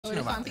What you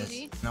know about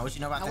this? No, what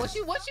you know about this? What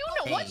you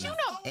know? Hey, What you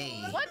know?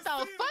 hey, What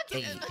the fuck?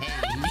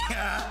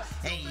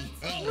 hey,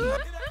 hey.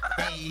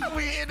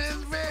 We in this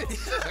bitch.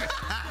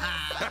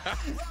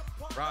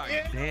 Bro,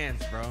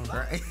 dance, bro.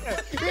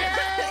 Yeah!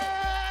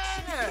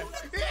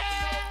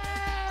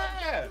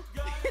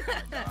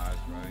 Gosh,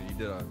 bro, you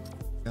did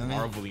a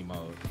Marvel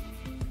mode.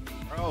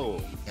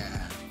 Bro.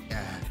 Yeah.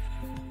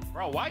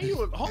 Bro, why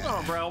you? Hold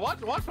on, bro.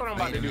 Watch what I'm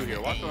about to do here.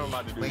 Watch what I'm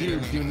about to do here.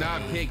 Do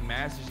not pick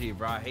Master Chief,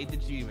 bro. I hate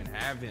that you even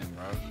have him,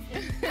 bro.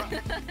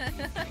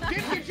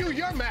 Get you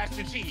your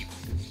Master Chief.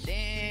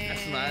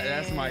 Damn.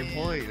 That's my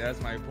point. That's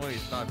my point.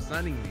 Stop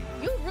sunning me.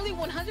 You really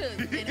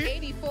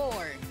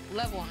 184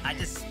 level. I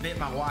just spit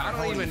my water. I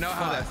don't even know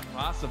how that's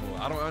possible.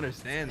 I don't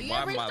understand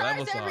why my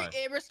level's so high.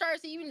 It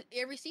restarts even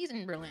every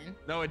season, Berlin.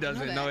 No, it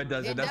doesn't. No, it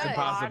doesn't. That's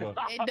impossible.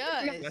 It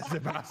does. That's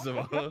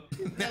impossible.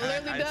 It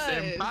literally does.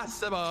 It's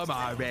impossible,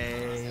 Barbie.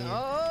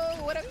 Oh,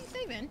 whatever you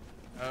say, man.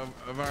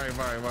 Mari.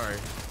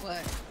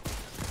 What?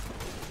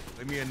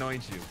 Let me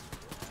anoint you.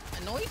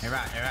 Anoint? Hey,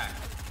 right.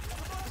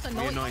 Let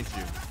me anoint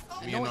you.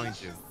 Let me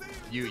anoint you.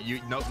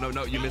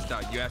 No, you missed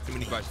out. You asked too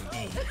many questions.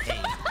 Hey.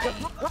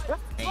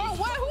 Oh,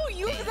 what? Who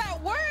uses that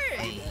word?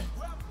 Hey.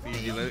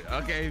 VG,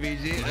 okay,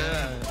 VG.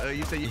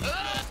 You say you.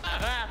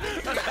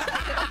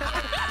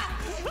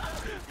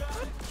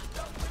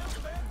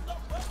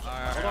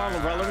 Hold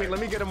on, bro. Let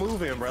me get a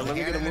move in, bro. Let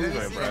me get a move in,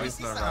 bro. Let me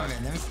see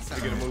something. Let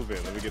me get a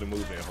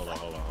move in. Hold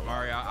on.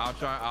 Mari, I'll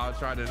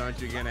try to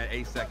anoint you again at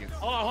 8 seconds.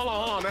 Hold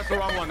on. That's the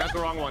wrong one.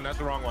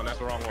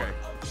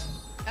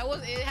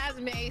 It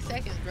hasn't been 8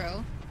 seconds,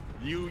 bro.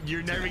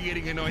 You're never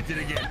getting anointed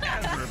again,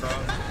 ever, bro.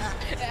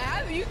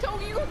 You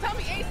told me you were gonna tell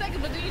me 8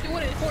 seconds, but then you do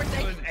it in 4 It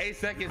seconds. was 8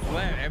 seconds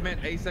left. I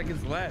meant 8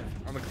 seconds left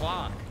on the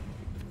clock.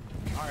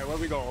 All right, where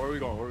we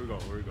going?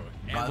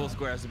 Anvil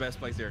Square is the best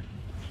place here.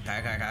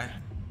 Okay.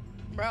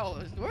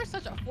 Bro, we're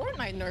such a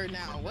Fortnite nerd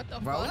now. What the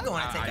Bro, fuck? we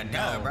going to take a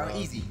dub, bro.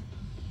 Easy.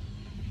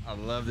 I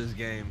love this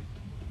game.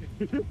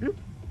 Let's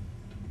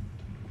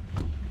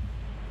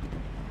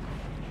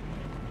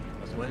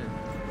win.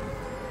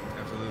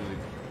 Absolutely.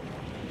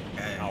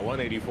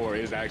 184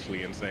 is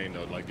actually insane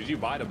though. Like, did you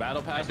buy the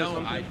battle pass or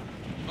something?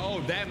 Oh,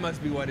 that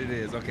must be what it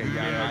is. Okay,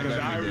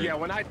 yeah.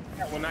 When I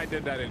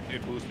did that,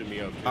 it boosted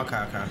me up. Too.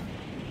 Okay.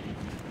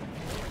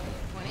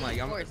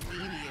 24 is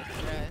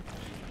easiest, bro.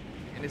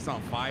 And it's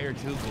on fire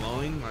too,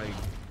 glowing like.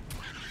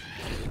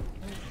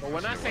 But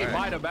when I say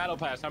buy the battle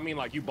pass, I mean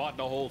like you bought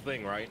the whole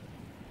thing, right?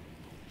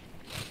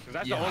 Because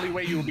that's the only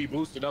way you would be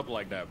boosted up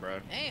like that,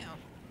 bro. Damn.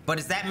 But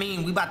does that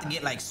mean we about to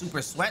get like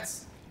super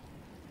sweats?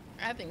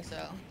 I think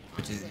so.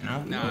 Which is,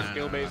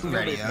 skill-based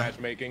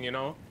matchmaking, you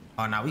know?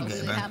 Oh, no, we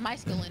good, I man. have my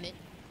skill in it.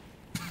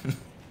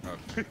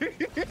 Okay,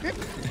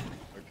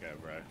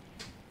 bro.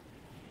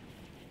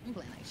 I'm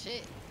playing like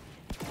shit.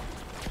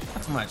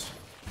 Not too much.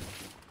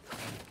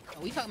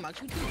 Oh, we talking about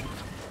you too.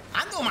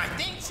 I'm doing my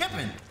thing,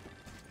 tripping.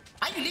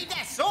 How you leave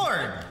that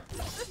sword?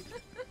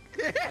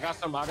 I got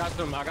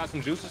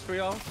some juices for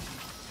y'all.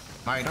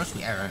 Mari, don't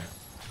you ever.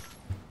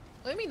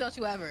 What do you mean, don't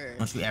you ever?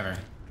 Don't you ever.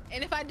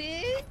 And if I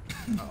did?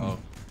 Uh-oh.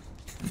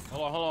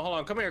 Hold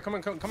on. Come here,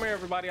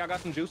 everybody. I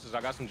got some juices.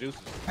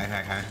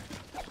 Okay.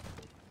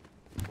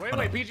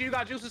 Wait, PG, you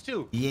got juices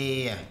too?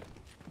 Yeah.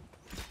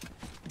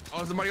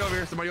 Oh, somebody over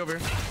here.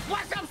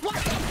 What's up?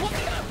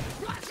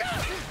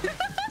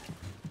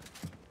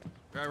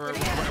 Right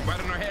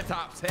on our head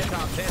tops.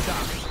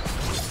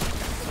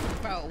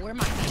 Bro, where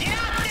my kill? Get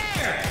out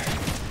there!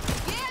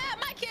 Yeah,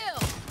 my kill!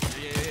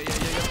 Yeah.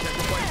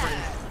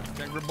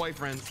 Check your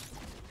boyfriends.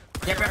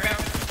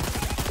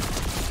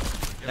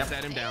 Yep.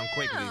 Set him down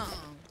quickly.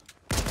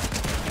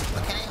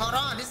 Okay, hold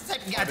on. This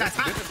type of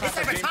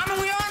time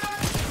we on?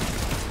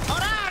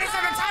 Hold on, this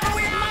type of time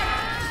we on?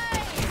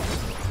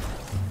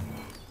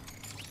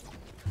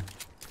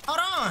 Hold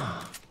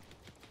on.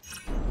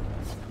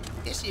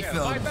 This shit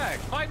feel. Fight back.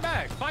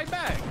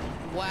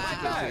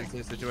 Wow.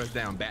 Sit your ass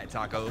down, bat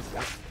tacos.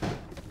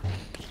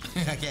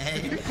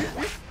 Okay.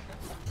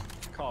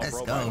 Let's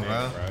Let's go,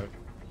 bro.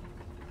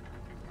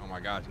 Oh my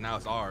gosh, now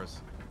it's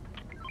ours.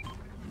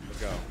 Let's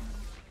go.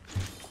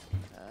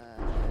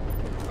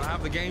 How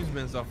have the games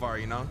been so far,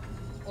 you know?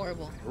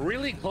 Horrible.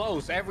 Really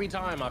close every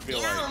time, I feel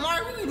like.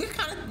 Mari, we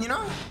kind of,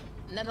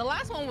 Now, the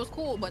last one was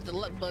cool, but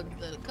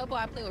the couple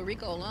I played with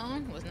Rico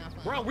alone was not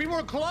fun. Bro, we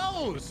were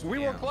close.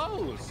 Were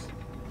close.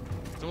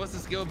 So what's the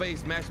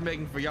skill-based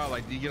matchmaking for y'all?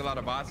 Like, do you get a lot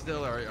of bots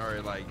still,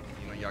 or like,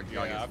 y'all get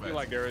I feel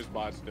like there is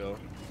bots still.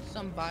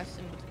 Some bots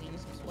in between,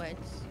 some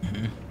sweats.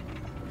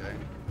 Okay.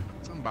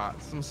 Some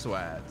bots, some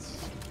swats.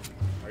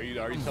 Are you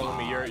telling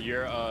me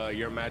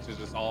your matches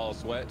is all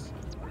sweats?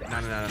 No.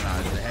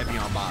 It's heavy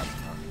on bots.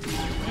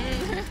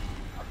 I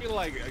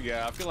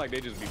feel like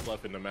they just be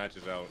fluffing the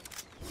matches out.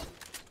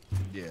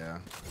 Yeah.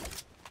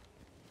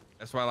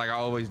 That's why, like, I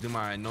always do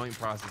my anointing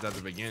process at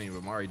the beginning,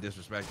 but Mari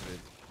disrespected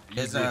it.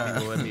 Usually if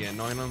people let me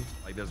anoint them,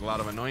 like there's a lot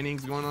of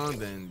anointings going on,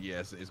 then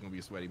yes, it's gonna be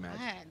a sweaty match.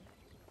 I had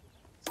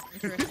some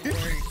interesting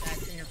words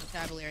that's in your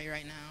vocabulary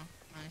right now,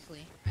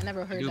 honestly. I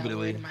never heard that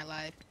word in my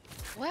life.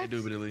 What?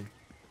 Indubitably.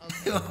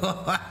 Okay.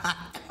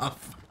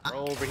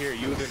 Bro over here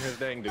using his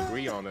dang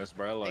degree on us,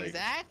 bro. Like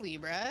Exactly,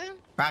 bro.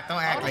 Rock, don't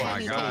act like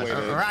Rock,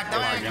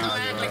 don't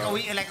act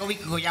like a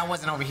week ago. Y'all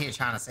wasn't over here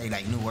trying to say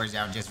like new words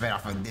y'all just read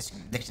off of this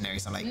dictionary.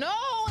 So like, No,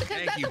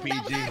 because that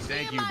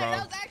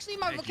was actually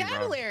my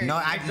vocabulary.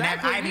 No, I've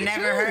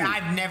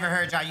never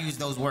heard y'all use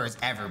those words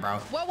ever, bro.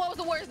 What was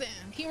the words then?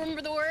 Can you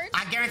remember the words?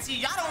 I guarantee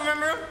y'all don't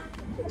remember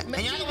them.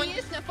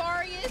 Mischievous,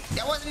 nefarious.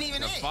 That wasn't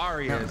even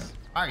nefarious.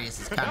 Nefarious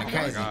is kind of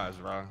crazy. Oh my gosh,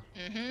 bro.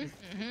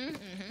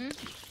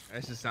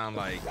 That should sound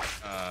like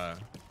a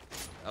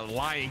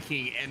Lion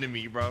King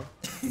enemy, bro.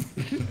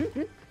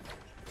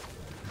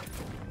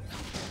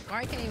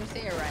 Mari can't even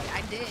say it right.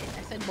 I did.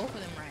 I said both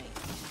of them right.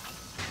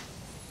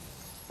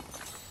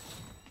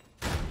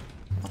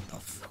 What the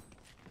fuck?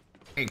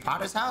 Harry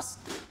Potter's house?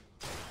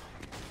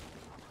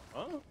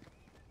 huh?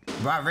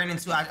 Bro,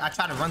 I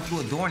tried to run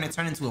through a door and it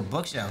turned into a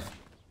bookshelf.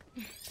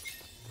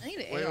 I need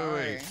an AR.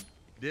 Wait.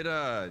 Did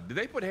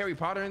they put Harry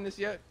Potter in this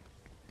yet?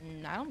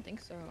 I don't think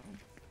so.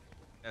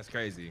 That's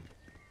crazy.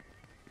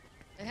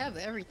 They have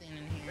everything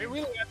in here. They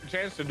really had the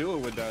chance to do it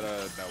with that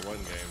one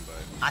game, but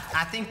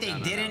I think they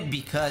didn't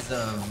because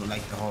of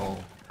like the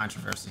whole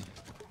controversy.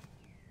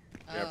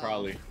 yeah,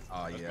 probably.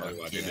 Oh That's yeah, probably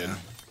why they didn't.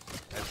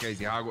 That's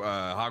crazy.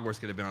 Hogwarts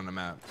could have been on the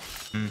map.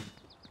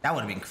 That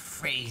would have been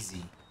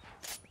crazy.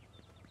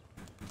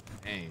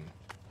 Dang.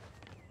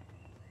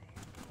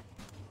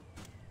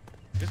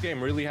 This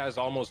game really has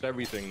almost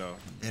everything though.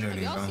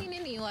 Literally, Have y'all bro. seen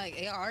any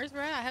like ARs,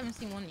 bro? I haven't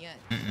seen one yet.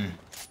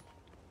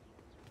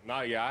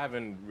 Not yet. I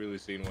haven't really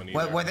seen one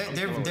either. Well,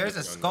 there's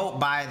a scope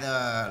by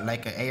the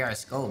like an AR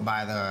scope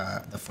by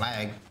the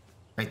flag,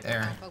 right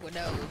there. Fuck with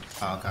those.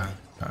 Oh, okay.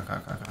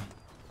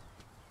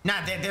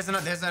 Nah, there's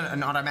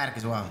an automatic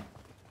as well.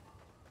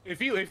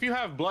 If you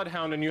have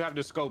Bloodhound and you have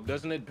the scope,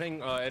 doesn't it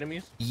ping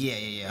enemies?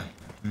 Yeah.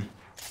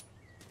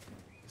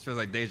 This feels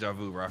like deja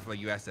vu, bro. I feel like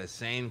you asked that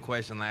same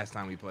question last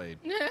time we played.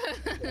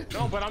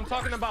 No, but I'm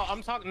talking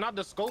not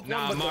the scope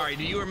Nah, one. But Mari,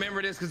 do you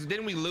remember this? Because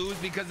didn't we lose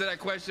because of that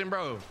question,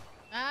 bro?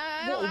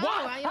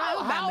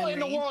 How in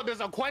the world does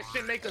a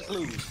question make us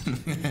lose?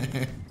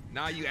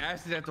 Nah, you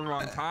asked it at the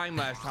wrong time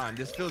last time.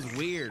 This feels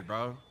weird,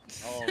 bro.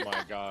 Oh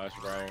my gosh,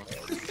 bro.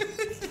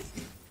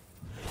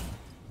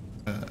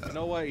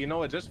 You know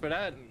what? Just for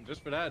that,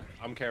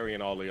 I'm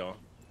carrying all of y'all.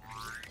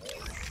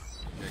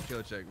 Yeah,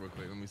 kill check real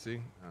quick. Let me see.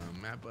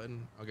 Map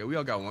button. Okay, we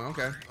all got one.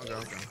 Okay.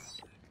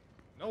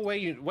 No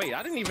way. Wait,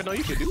 I didn't even know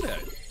you could do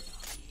that.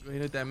 You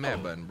hit that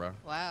map button, bro.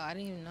 Wow, I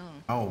didn't even know.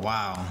 Oh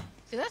wow.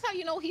 See, that's how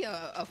you know he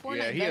a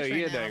Fortnite Yeah,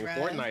 he a veteran dang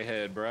now, Fortnite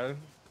head, bro.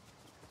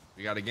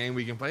 We got a game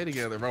we can play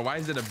together, bro. Why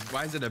is it a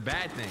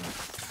bad thing?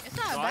 It's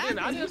not No, a bad thing.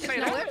 I didn't You say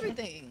just know that.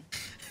 everything.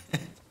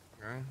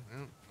 Okay.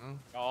 Well.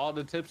 All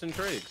the tips and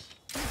tricks.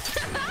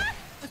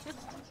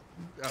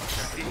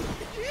 Okay.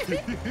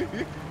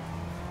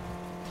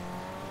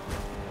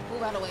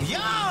 Move out of the way. Yo!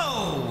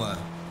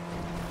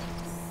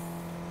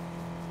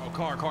 Oh,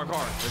 car.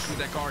 Let's put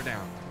that car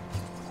down.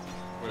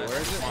 Where is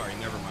it? Sorry,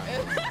 never mind.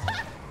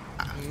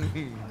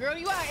 Girl,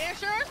 you got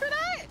insurance for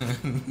that?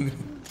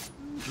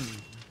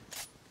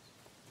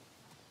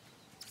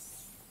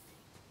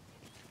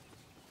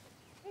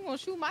 I'm gonna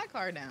shoot my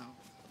car down.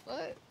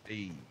 What?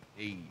 Hey.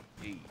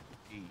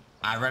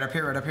 Right up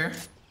here.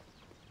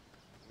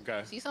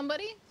 Okay. See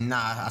somebody?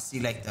 Nah, I see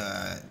like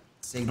the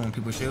signal when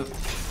people shoot.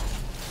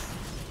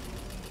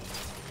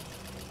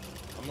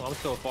 I'm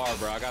still far,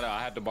 bro. I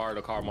had to borrow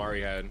the car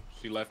Mari had.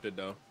 She left it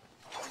though.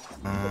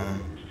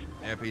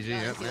 RPG,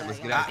 yep. Let's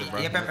get after it,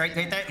 bro. Yep, right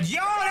there.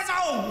 Yo, that's a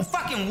whole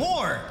fucking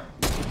war.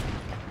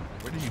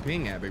 Where did you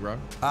ping at, big bro?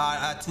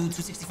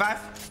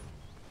 265.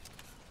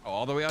 Oh,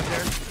 all the way out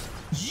there?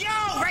 Yo,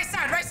 right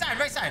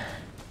side.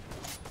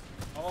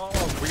 Oh,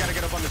 we gotta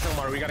get up on the hill,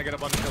 Mari. We gotta get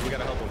up on the hill. We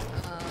gotta help him.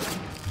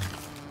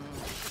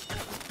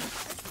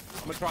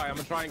 I'm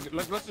gonna try.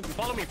 Listen,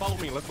 follow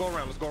me. Let's go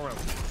around.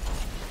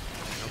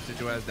 I'll sit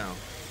your ass down.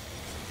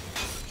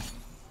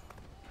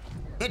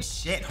 Good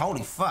shit.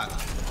 Holy fuck.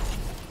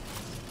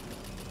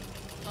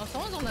 Oh,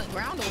 someone's on the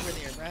ground over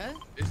there, bruh.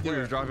 This dude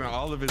was dropping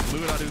all of his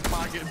loot out of his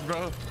pockets,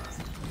 bro.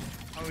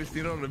 I only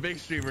seen it on the big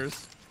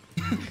streamers.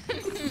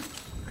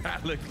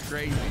 That looks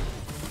crazy.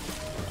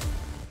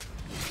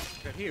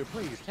 Here,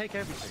 please, take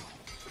everything.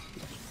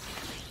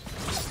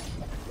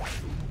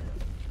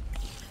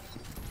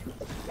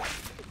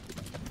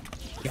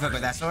 You fuck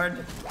with that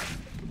sword?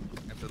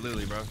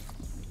 Absolutely, bro.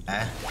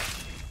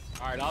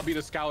 All right, I'll be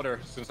the scouter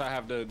since I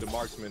have the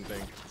marksman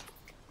thing.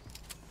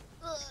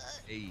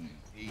 Hey.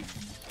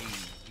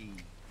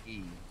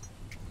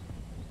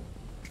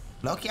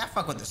 Loki, I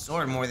fuck with the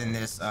sword more than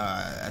this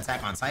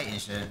Attack on Titan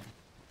shit.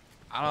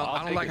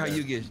 I don't like how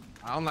you get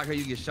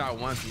shot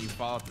once and you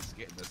fall off the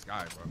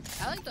sky, bro.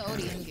 I like the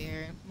ODM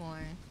gear more.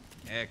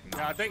 Heck no.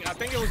 Yeah, I think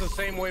it was the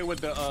same way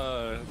with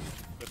the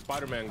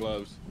Spider-Man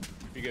gloves.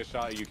 If you get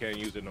shot, you can't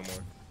use it no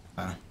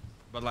more.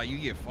 But like you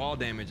get fall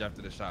damage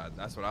after the shot.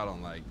 That's what I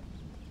don't like.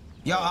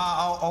 Yo,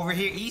 over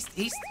here, east.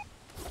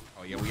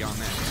 Oh yeah, we on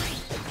that.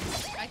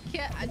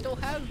 I don't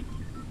have.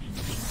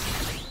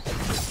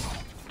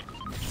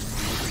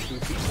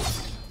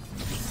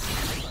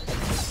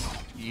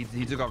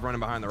 He took off running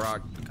behind the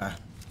rock. Okay.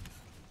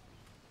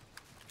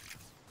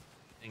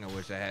 Dang, I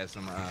wish I had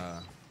some.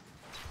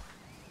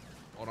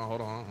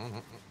 Hold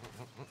on.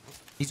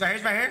 He's right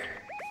here.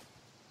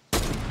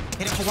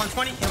 Hit him for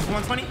 120. Hit him for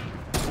 120.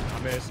 I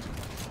missed.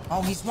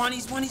 Oh, he's one.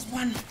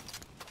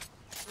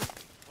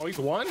 Oh, he's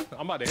one?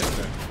 I'm about to hit him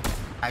then.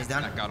 He's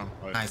done. I got him.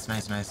 Right.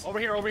 Nice. Over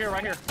here,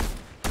 right here.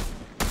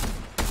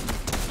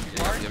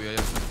 Yeah.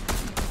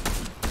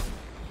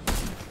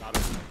 Got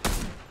him.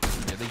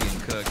 Yeah, they getting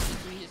cooked.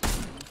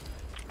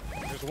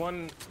 There's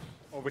one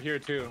over here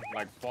too,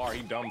 like far.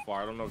 He dumb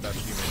far. I don't know if that's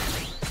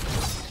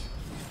teammate.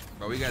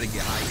 Bro, we gotta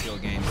get high kill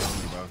games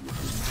only, bro.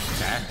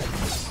 Okay.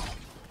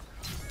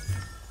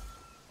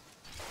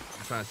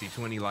 I'm trying to see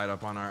 20 light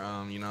up on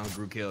our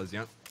group kills.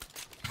 Yep.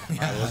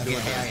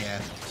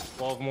 Yeah.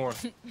 12 more.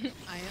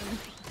 I am.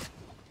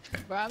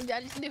 Bro, I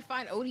just need to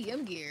find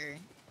ODM gear.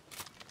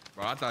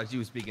 Bro, I thought you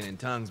was speaking in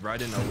tongues, bro. I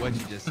didn't know what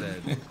you just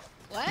said.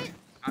 What?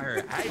 I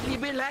heard. Hey, you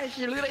been last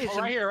year? Look at this. Oh,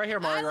 right here,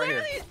 Mario, right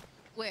here.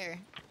 Where?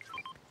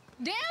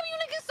 Damn, you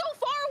niggas so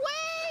far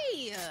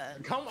away.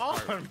 Come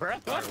on, bro.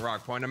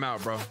 Rock, point them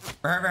out, bro.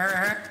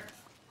 Where?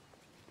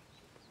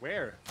 Where?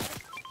 Where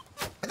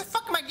the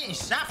fuck am I getting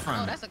shot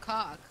from? Oh, that's a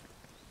cock.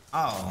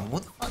 Oh,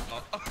 what the fuck?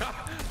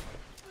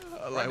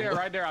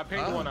 Right there. I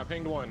pinged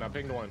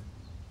one.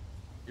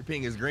 Your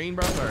ping is green,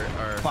 bro,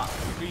 or? Fuck.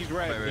 He's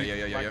red. Wait,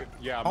 yeah.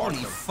 Yeah, I marked Holy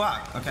him.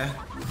 fuck. Okay.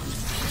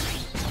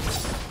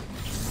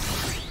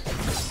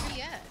 Where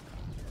he at?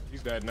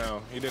 He's dead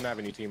now. He didn't have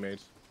any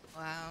teammates.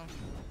 Wow.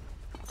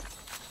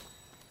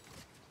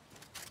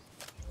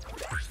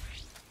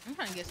 I'm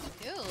trying to get some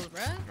kills,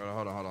 bruh.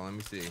 Hold on. Let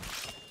me see.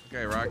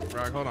 Okay, Rock,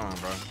 hold on,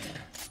 bro.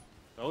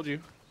 Told you.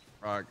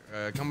 Rock,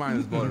 come behind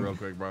this bullet real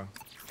quick, bro.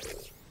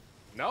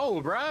 No,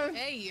 bro.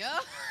 Hey, yo.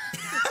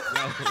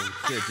 No,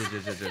 shit.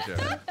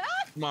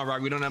 Come on,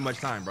 Rock, we don't have much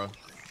time, bro.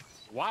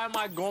 Why am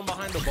I going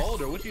behind the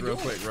boulder? What you Real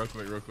doing?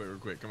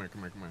 quick. Come here.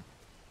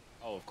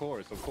 Oh, of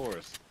course.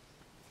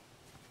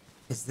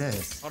 What's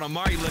this? Hold on,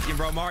 Mario looking,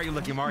 bro. Mario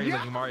looking. Why are you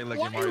looking? Mario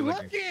looking.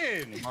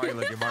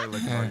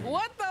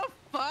 What the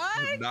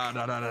fuck? Nah.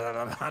 Nah.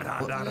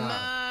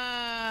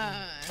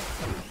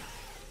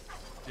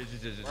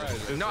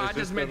 No, I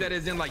just meant that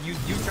as in like you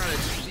trying to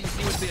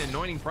see what the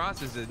anointing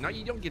process is. No,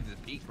 you don't get to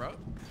peek, bro.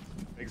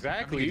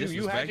 Exactly.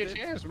 You had your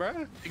chance,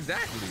 bro.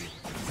 Exactly.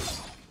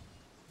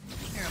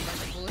 Here, I'm about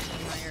to bullshit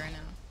in my ear right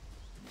now.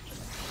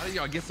 How did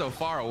y'all get so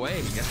far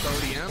away? Guess the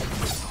ODM?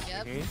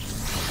 Yep.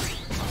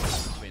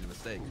 Made a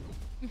mistake.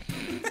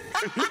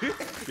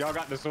 Y'all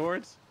got the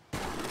swords?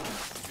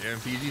 Yeah,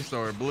 MPG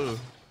sword blue.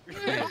 Wait,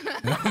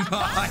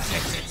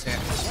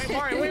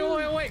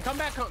 Mario, wait. Come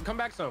back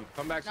some.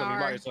 You by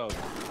yourself.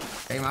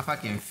 Hey, my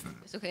fucking.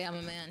 It's okay, I'm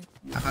a man.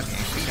 My fucking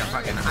feet are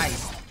fucking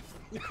iced.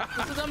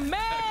 This is a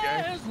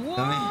man's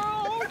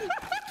world.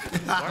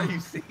 Why are you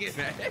seeing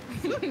that?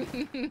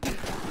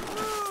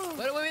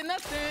 What do we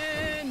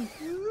nothing?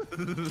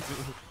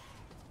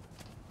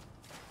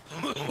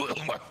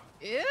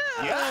 Yeah.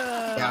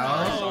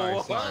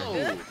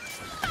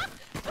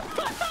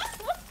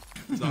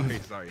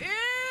 Sorry. Ew.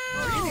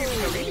 Bro,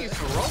 you need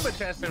some robot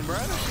testing, bro.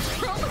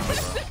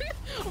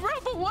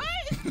 Robot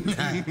what? You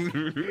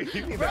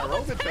need that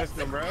robot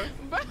testing, bro.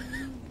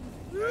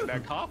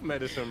 That cough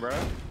medicine, bro.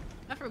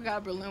 I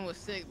forgot Berlin was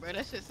sick, bro.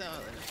 That shit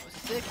sounded was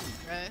sick,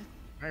 bro.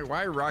 Hey,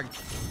 why Rock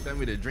tell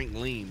me to drink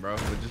lean, bro?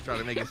 But just try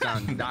to make it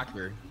sound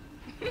doctor.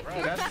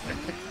 Bro, that's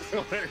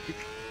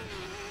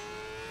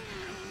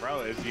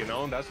bro, it's,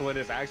 that's what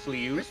it's actually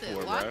used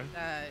for, bro.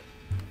 Hell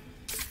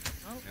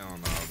no,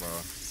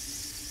 bro.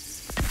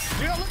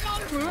 Yeah, look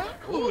out, bro.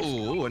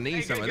 Ooh, I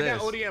need some of this. Get that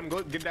ODM.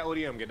 Go get that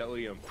ODM.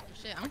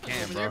 Shit, I'm I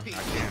can't,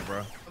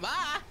 bro.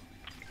 Bye.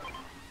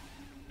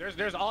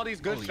 There's all these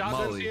good Holy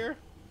shotguns moly. here.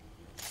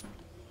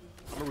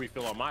 I'm gonna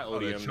refill on my Oh,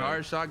 ODM. the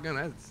charge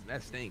shotgun,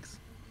 that stinks.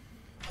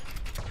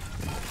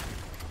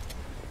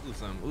 Ooh,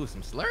 some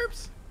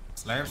slurps.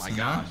 Slurps, Oh my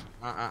gosh.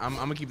 I'm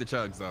gonna keep the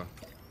chugs though.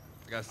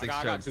 I got 6 chugs.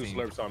 I got 2 team.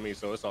 slurps on me,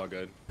 so it's all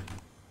good.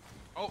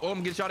 Oh, I'm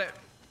gonna get shot at.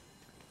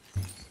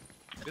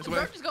 This way.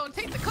 We're just gonna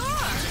take the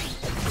car.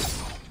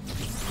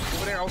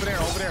 Over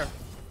there.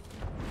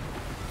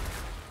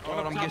 Oh,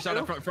 I'm gonna get shot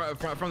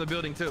at from the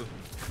building too.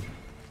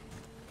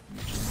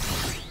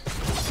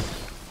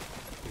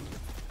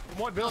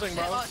 What building,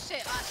 bro? Oh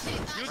shit.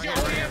 Use your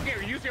ODM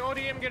gear. Use your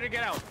ODM gear to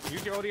get out.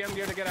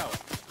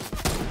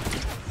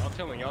 Y'all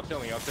chilling.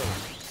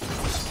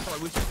 Oh,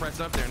 we should press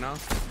up there now.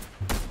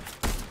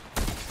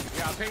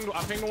 Yeah, I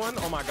pinged one.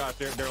 Oh my gosh,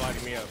 they're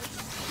lighting me up.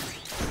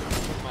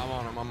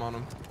 I'm on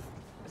him.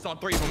 It's all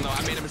 3 of them though.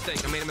 I made a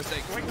mistake.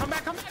 Wait, come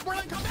back,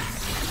 Berlin, come back.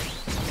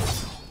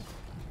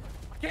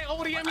 I can't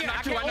ODM yet.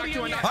 I can't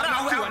ODM yet. Hold on,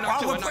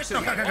 I'll push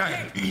them.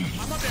 Okay.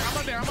 I'm up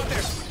there.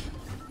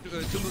 2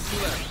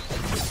 left.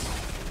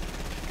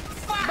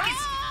 Fuck!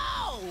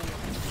 No!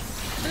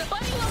 The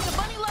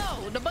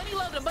bunny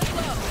low.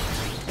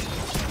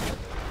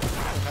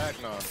 Heck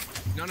no.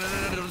 No,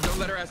 don't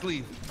let her ass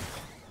leave.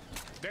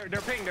 They're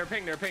ping. The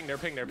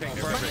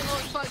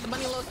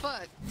bunny low as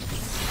fuck.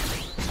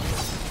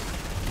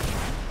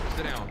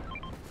 Sit down.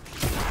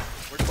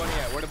 Where the bunny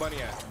at? Where the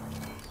bunny at?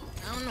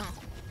 I don't know.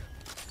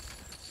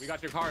 We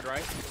got your card,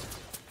 right?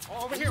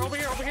 Oh, over here, over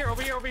here, over here,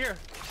 over here, over here.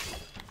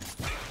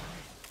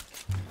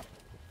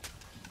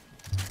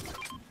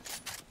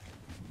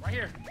 Right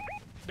here.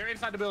 They're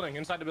inside the building,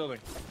 inside the building.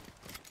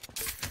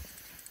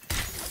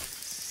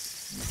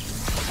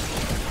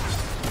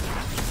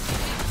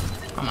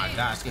 Oh my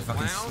gosh, get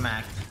fucking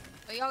smacked.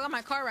 Oh, y'all got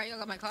my card, right? Y'all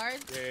got my card?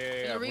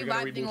 Yeah. The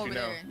revive thing over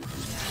there. Yeah.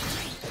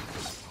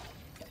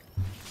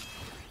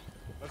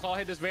 Let's all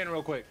hit this van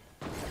real quick.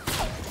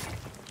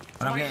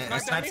 But I'm getting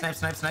snipe.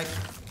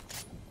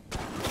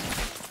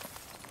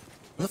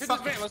 Let's hit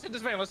this van, let's hit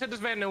this van, let's hit this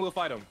van and then we'll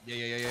fight them.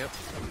 Yeah.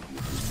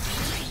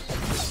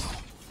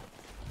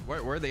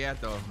 Where are they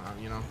at though?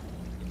 You know?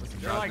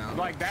 They're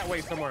like that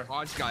way somewhere. Oh,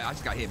 I just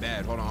got hit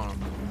bad. Hold on.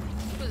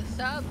 What's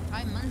up?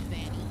 5 months,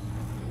 Vanny.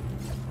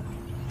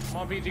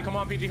 Come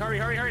on, PG.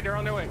 Hurry. They're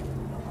on their way.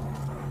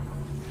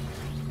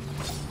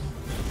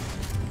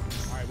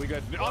 All right, we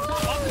good. Hit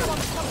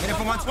it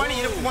for 120.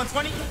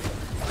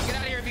 Get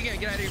out of here if you can.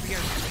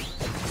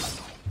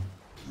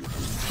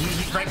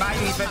 He's right by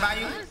you.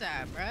 What is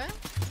that, bruh?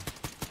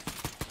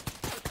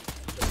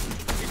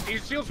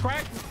 His shield's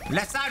cracked.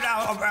 Left side,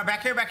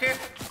 back here.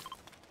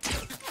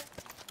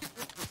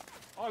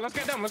 Oh, let's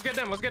get them.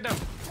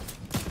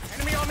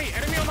 Enemy on me.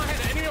 Enemy on my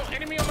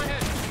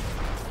head.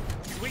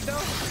 He's weak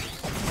though.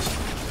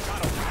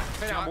 Got him.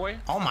 Stay down, boy.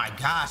 Oh my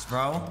gosh,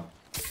 bro.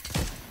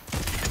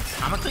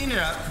 I'ma clean it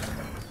up.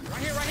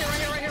 Right here.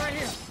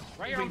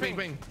 Right here on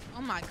ping.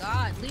 Oh my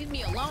god, leave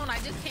me alone. I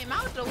just came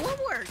out the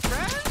woodwork,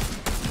 bruh.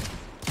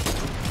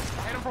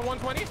 Hit him for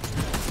 120.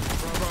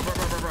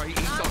 Bro.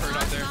 He's so hurt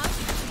out there.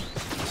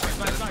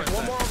 Nice.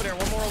 One more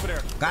over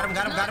there. Got him.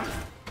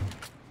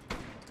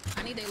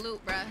 I need their loot,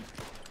 bruh.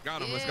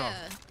 Got him, let's go.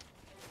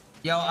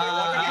 Yo,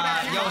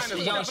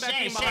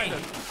 Shay.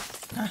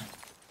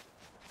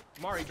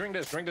 Mari, drink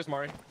this,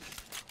 Mari.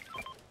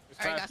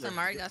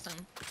 Alright, got some.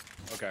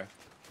 Okay.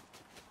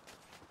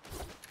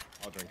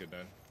 I'll drink it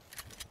then.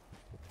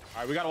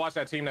 Alright, we gotta watch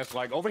that team that's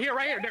like over here,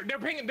 right here. They're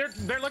pinging,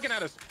 they're looking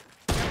at us.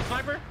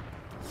 Sniper.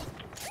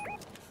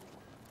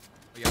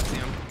 Yeah, I see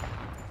him.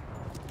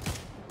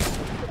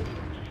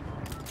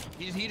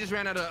 He just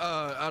ran out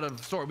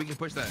of sword. We can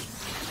push that.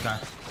 Okay.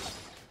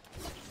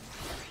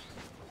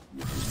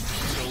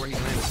 So where he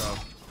landed though.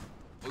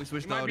 We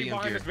switched to might be ODM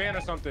behind gear. this van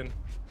or something.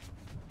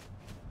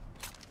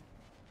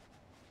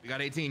 We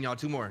got 18, y'all.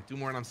 Two more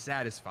and I'm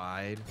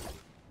satisfied.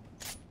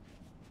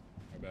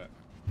 I bet.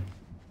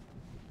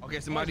 Okay,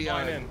 somebody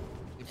flying in.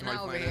 And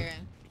over here.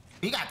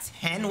 You got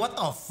 10? What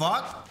the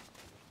fuck?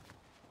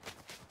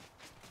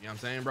 You know what I'm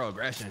saying, bro?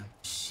 Aggression.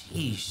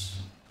 Sheesh.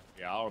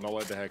 Yeah, I don't know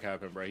what the heck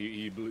happened, bro.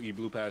 He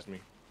blew past me.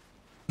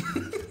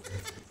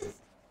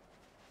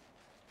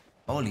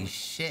 Holy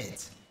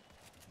shit.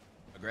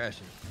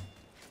 Aggression.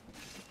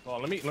 Oh,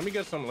 let me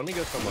get some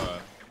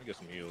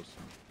heals.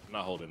 I'm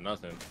not holding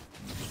nothing.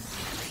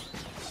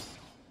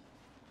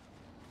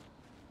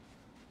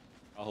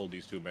 I'll hold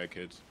these 2 med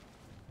kits.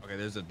 Okay,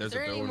 there's a Is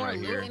there any one more right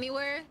loot here.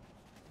 anywhere?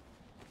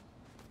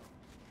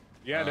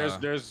 Yeah, there's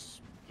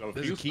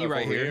a key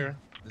right here.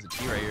 There's a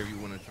key right here if you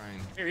want to try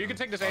and. Here, you can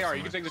take this AR.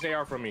 You can take this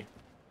AR from me.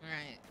 All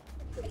right.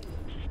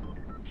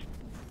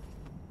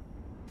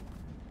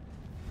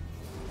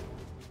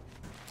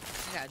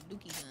 I got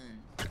dookie guns.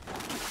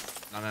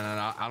 No.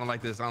 I don't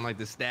like this. I don't like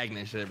this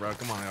stagnant shit, bro.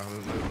 Come on,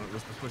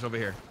 let's push over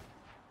here.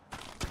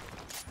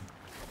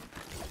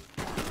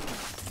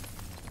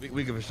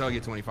 We can for sure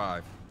get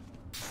 25.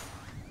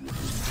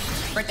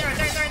 Right there.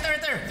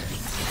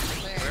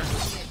 Where?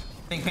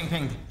 Ping.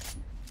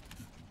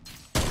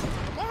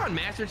 Come on,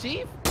 Master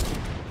Chief.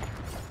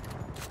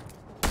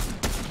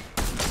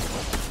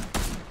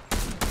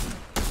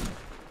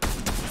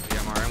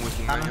 Yeah, Mari, I'm with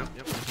you. Yep.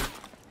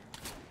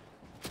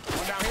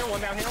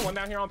 One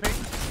down here on pink.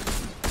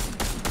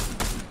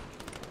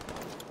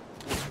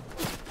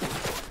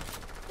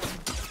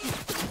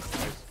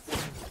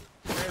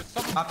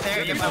 Up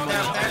there. On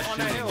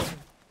that hill.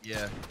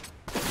 Yeah.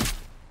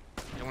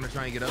 They want to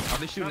try and get up. Are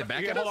they shooting it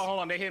back at us? Hold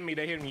on. They hit me.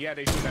 Yeah,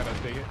 they shoot at us.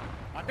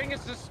 I think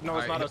it's just no.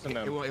 It's not us and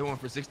them. It went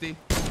for 60.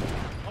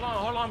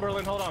 Hold on,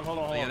 Berlin. Hold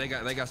on. Yeah,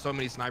 they got so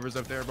many snipers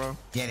up there, bro.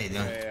 Yeah, they do.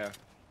 Yeah.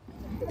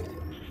 I'm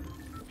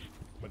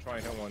gonna try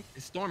and hit one.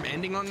 Is Storm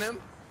ending on them?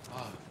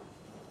 Oh.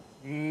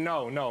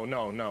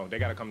 No. They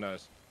gotta come to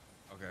us.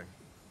 Okay.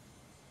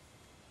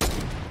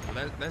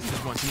 Well, that's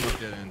just one team up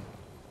there then.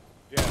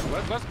 Yeah,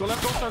 let's go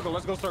circle.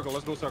 Let's go circle.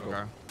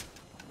 Okay.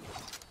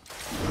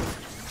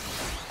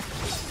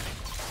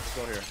 Let's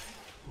go here.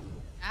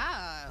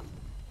 Ah,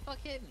 fuck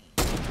hit me.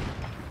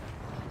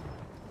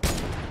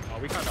 Oh,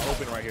 we kind of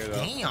open right here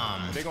though.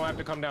 Damn. They gonna have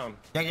to come down.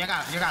 Yeah, you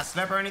got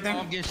slip or anything?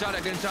 Oh, I'm getting shot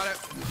at. Oh,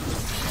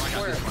 I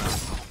got Where? this one.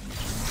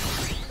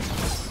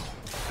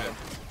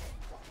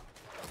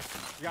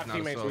 We got Not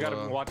teammates. so, We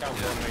gotta watch out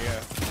for them.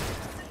 Yeah.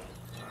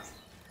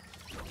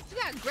 You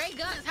got great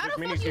guns. How the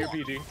Minis fuck here,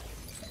 you? PG.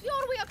 You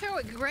all the way up here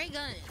with great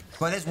guns.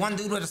 Well, there's one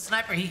dude with a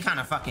sniper. He kind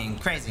of fucking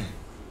crazy.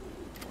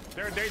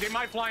 They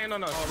might fly in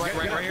on us.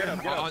 Right here.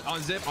 Get up.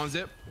 On zip.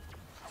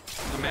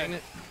 The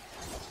magnet.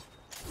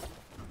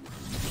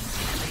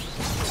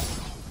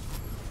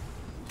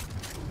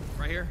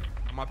 here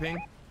on my ping.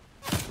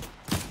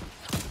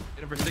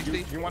 Hit him for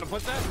 60. You want to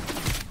push that?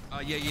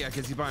 Yeah,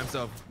 because he's by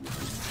himself.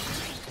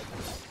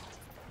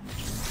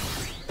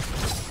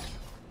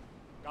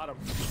 Got him.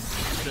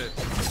 Shit.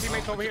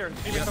 Teammates over here.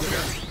 Teammates over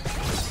here.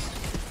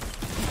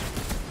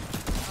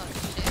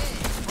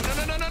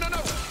 No.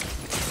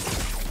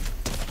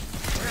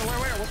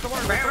 Where? What's the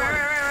word?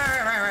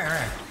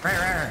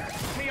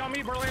 Right. Me on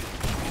me, Berlin.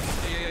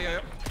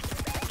 Yeah.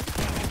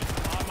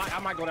 I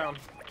might go down.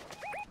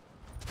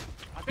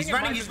 I think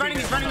He's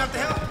running up the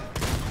hill.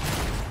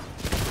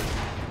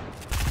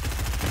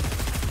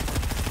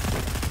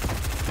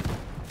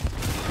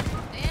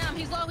 Damn,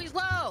 he's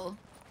low.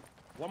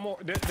 One more.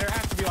 There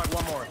has to be like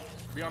one more.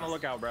 Be on the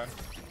lookout, bro.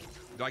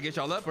 Do I get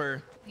y'all up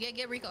or? Yeah,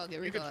 get Rico.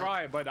 You could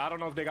try it, but I don't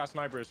know if they got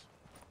snipers.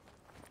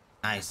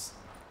 Nice.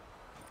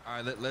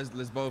 All right, let's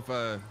both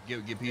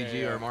get PG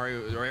Yeah. or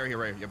Mario. Right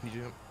here. Yeah, PG.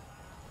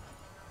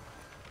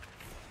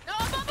 No,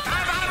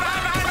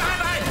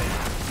 Bye.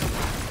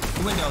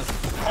 Windows.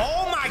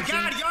 Oh my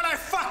God, y'all are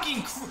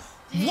fucking.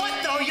 What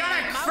though? Y'all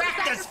are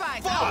cracked as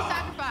fuck. That was a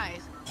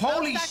sacrifice.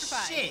 Holy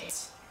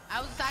shit. I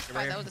was a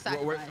sacrifice. That was a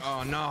sacrifice.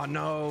 Oh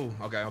no.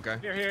 Okay.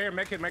 Here.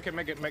 Make it.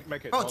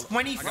 Oh, Hold on.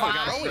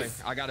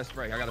 25. I got a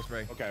spray.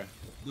 Okay.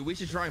 Dude, we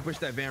should try and push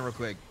that van real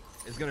quick.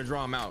 It's gonna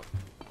draw him out.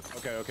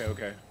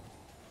 Okay.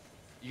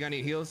 You got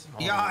any heals?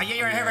 Yeah, right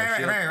here.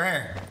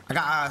 I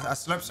got a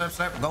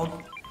slurp,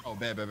 gold. Oh,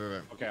 bad.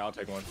 Okay, I'll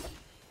take one.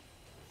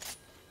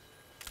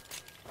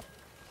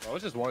 Oh,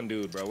 it's just one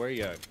dude, bro. Where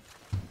you at?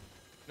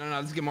 No,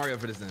 let's get Mario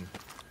for this then.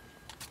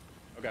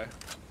 Okay.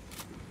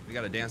 We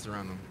gotta dance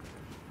around him.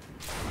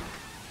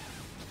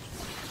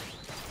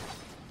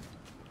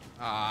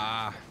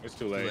 It's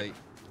too late.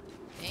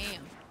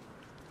 Damn.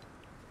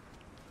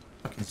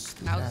 Fucking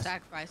That was a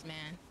sacrifice,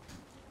 man.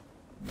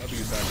 W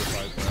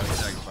sacrifice, bro.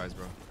 Sacrifice,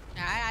 bro.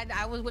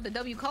 I was with the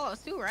W calls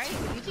too, right?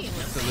 You can't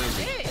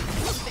Absolutely. shit. You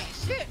wasn't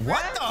saying shit, bro.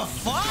 What the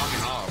fuck?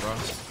 Oh,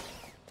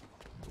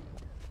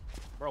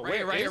 Bro, bro.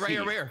 where Right is he?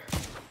 here.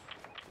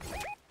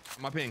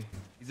 My ping.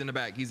 He's in the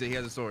back. He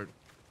has a sword.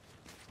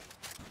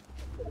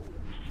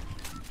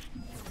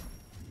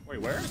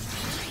 Wait, where?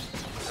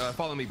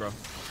 Follow me, bro.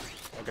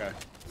 Okay.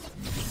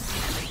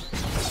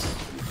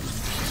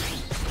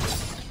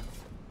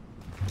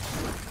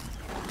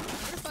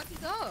 Where the fuck he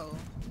go?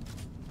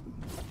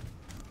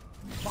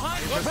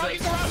 Behind. What, bro?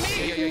 He's around me.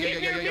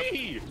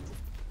 Yeah.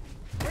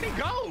 Where'd he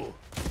go?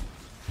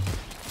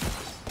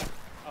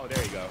 Oh,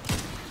 there you go.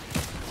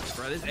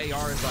 Bro, this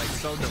AR is like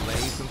so delayed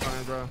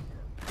sometimes, bro.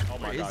 Oh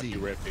my Where gosh, is he? he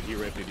ripped it. No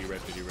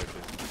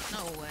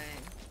way.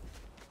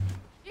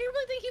 You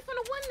really think he's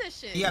gonna win this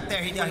shit? He up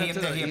there. He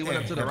went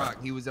up to the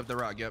rock. He was up the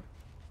rock. Yep.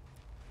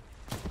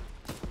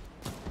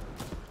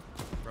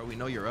 Bro, we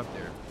know you're up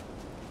there.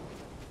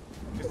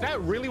 Is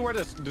that really where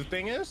the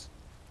thing is?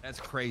 That's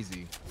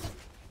crazy.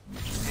 And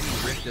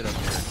he ripped it up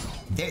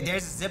there.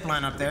 There's a zip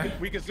line up there.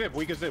 We can zip.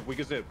 He's playing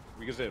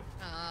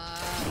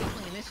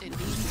this shit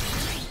deep.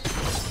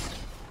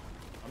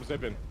 I'm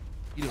zipping.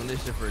 He doing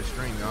this shit for a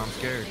stream, yo. I'm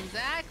scared.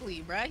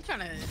 Exactly, bro. He trying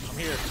to. I'm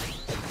here.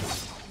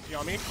 You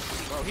know me?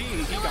 Bro,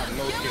 he got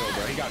no skill,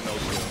 bro. He got no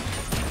skill.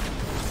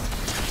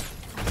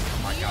 Oh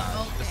my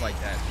God. Just like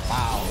that.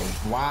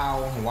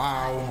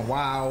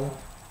 Wow.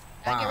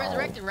 I get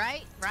resurrected,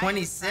 right?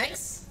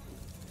 26?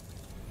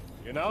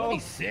 You know?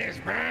 26,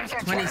 bro.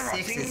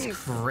 26 is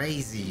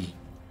crazy.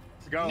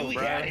 Let's go,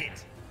 bro.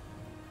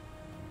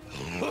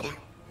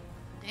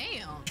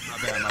 Damn.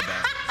 My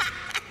bad.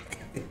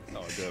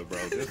 Oh, good, bro.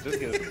 Just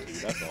get some tea.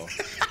 That's all.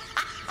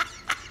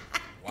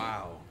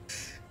 Wow.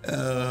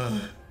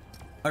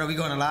 What, are we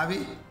going to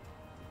lobby?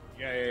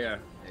 Yeah.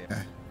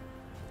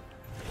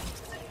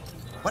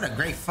 What a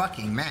great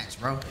fucking match,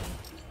 bro.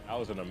 That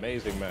was an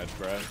amazing match,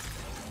 bro.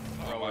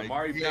 Oh When my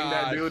Mario pinged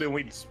that gosh. dude and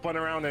we spun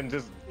around and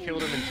just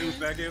killed him in 2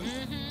 seconds.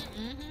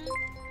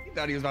 He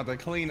thought he was about to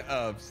clean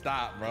up.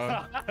 Stop,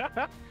 bro.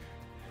 That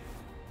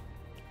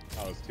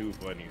was too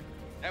funny.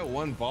 That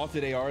one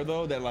vaulted AR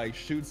though that like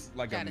shoots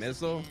like a Gotta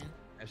missile. scan.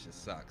 That shit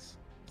sucks.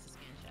 It's a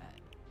skin shot.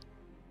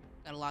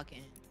 Gotta lock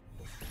in.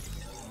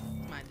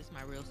 This is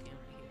my real skin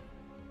right here.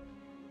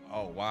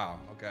 Oh wow.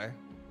 Okay.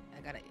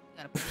 I gotta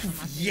put this on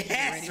my skin.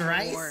 Yes, Ready for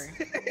right?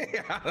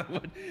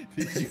 war.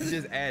 Did you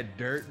just add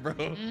dirt, bro?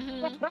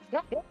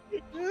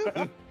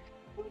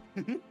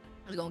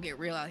 It's gonna get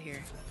real out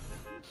here.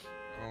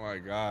 Oh my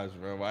gosh,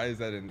 bro. Why is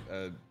that an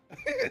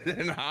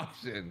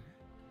option?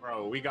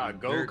 Bro, we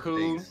got Dirt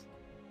Goku, face.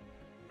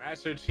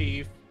 Master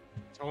Chief,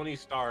 Tony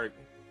Stark,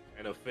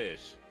 and a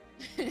fish.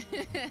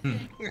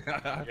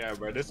 Yeah,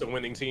 bro, this is a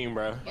winning team,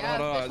 bro. Yeah,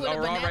 Hold on. fish with a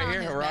We're all banana right on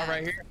here. his We're all back.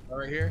 right here. All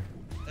right here.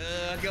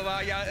 Come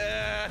on, y'all.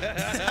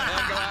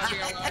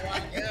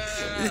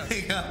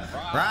 Come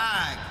on.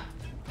 Right.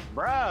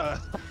 Bruh.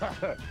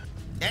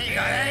 There you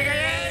go.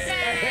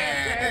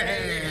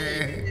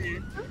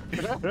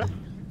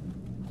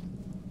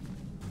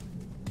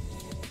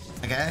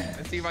 Okay.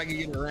 Let's see if I can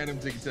get a random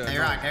ticket to. Hey,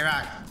 Rock.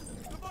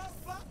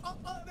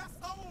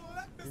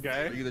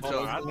 Okay. Are you the Hold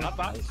on, chosen one?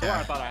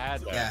 I thought I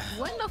had that. Yeah.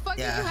 When the fuck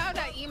Yeah. did you have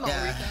that emo,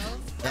 Yeah. Rico?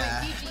 Yeah.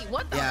 Like, PG,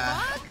 what the Yeah.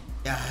 fuck?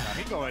 Yeah.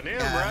 He going in,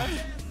 Yeah. bro.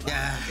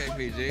 Yeah. Okay,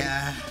 PG.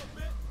 Yeah.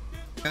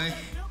 Okay.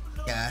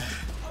 Yeah.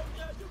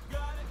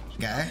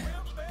 Yeah.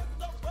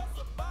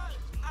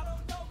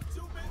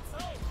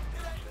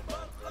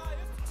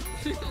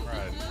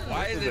 Right.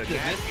 Why is it the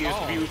this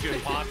nastiest long? fusion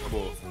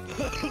possible?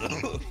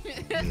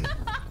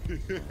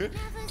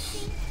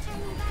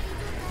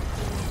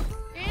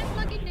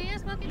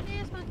 Dance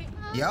monkey.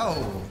 Oh.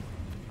 Yo.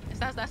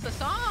 That's the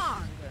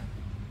song.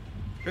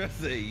 I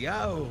say,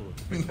 yo.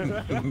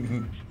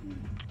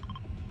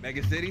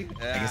 Mega City?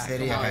 Mega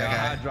City, come on, okay, okay.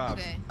 Hot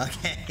drops. Okay.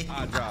 Okay.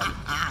 Hot drops.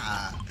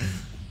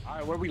 All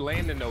right, where we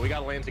landing though? We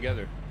gotta land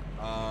together.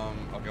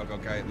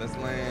 Okay. Let's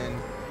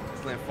land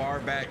far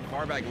back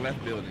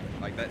left building.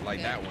 Like that,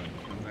 Okay. that one. You know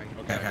what I'm saying?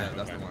 Okay,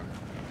 That's okay. the one.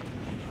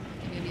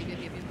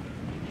 Yep.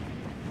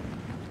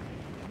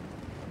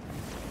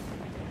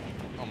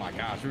 Oh my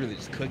gosh, we really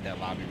just cooked that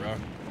lobby, bro.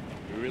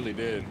 We really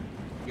did.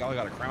 We all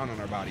got a crown on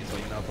our body, so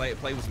you know, play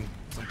with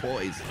some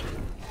poise.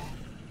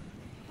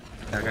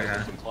 Okay.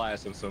 Some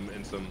class and some.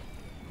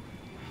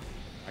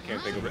 I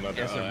can't think of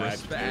another. And some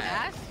respect.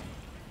 Ass?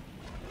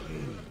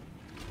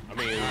 I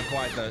mean, Not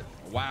quite the.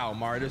 Wow,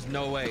 Mar, there's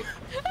no way.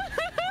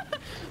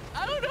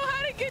 I don't know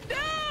how to get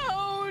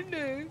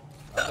down.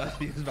 I thought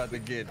he was about to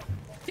get.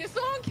 Can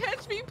someone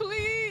catch me,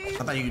 please?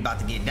 I thought you were about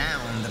to get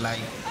down to like.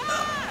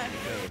 Ah!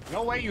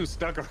 no way you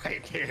stuck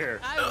right there.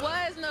 I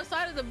was no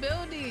side of the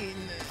building.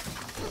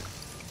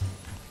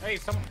 Hey,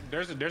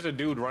 there's a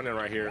dude running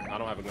right here. I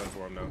don't have a gun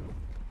for him though.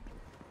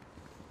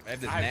 I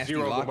have this I have nasty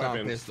 0 lock-on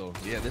weapons. pistol.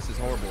 Yeah, this is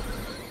horrible.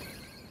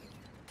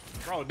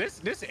 Bro,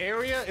 this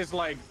area is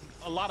like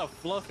a lot of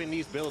fluff in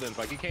these buildings.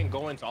 Like you can't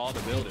go into all the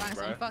buildings, Find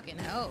bro. some fucking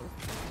help.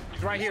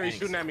 He's right here. He's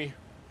Thanks. shooting at me.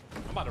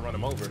 I'm about to run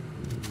him over.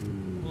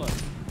 Look.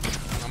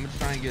 I'm gonna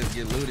try and get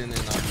loot and then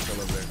I'll just go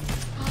over there.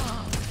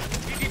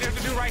 GG, there's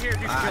a dude right here. You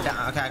can kill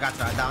him. Okay, I got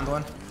you. I downed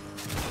one.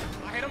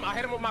 I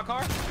hit him with my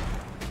car.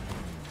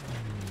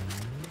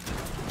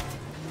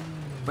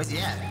 Where's he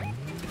at?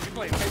 He's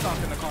playing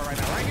takeoff in the car right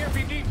now. Right here,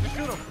 PG. Just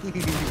shoot him.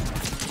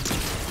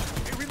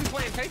 He's really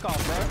playing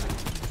takeoff, bro.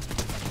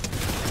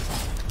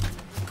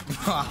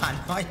 I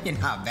know you're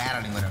not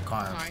battling with a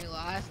car. Alright,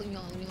 lost. Leave me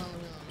alone.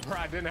 Bro,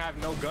 I didn't have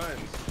no guns.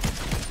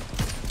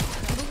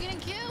 Who getting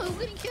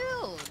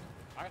killed?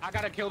 I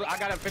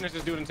gotta finish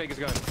this dude and take his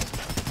gun.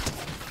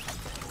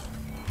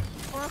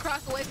 Someone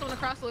across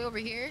the way over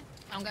here.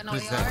 I don't got no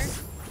Who's AR.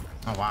 this?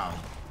 Oh wow.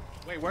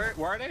 Wait, where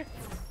are they?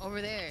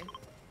 Over there.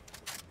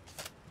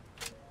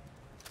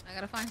 I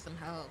gotta find some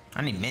help.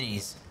 I need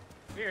minis.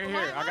 Here.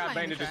 Why I got am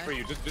I even bandages for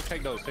you. Just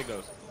take those. Take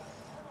those.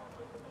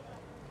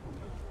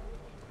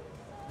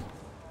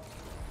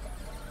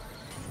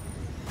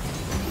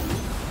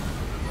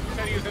 You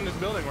said he was in this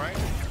building, right?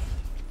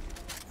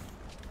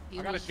 He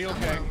I got a was shield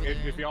somewhere pack over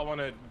if there. y'all want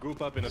to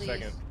group up in a Please.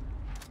 second.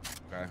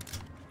 Okay.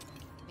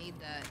 Need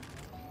that.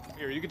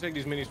 Here, you can take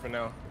these minis for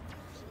now.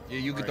 Yeah,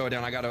 you can Alright. throw it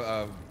down. I got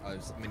a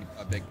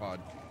big pod.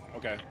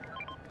 Okay.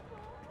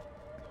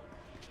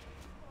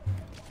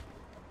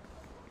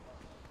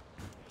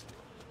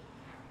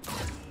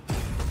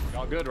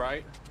 Y'all good,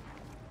 right?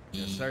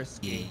 Yes, sir.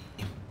 Ski.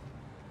 Yeah.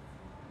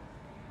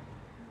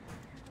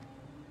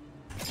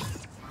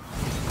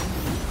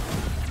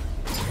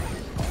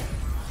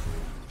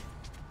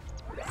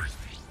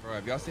 Bro,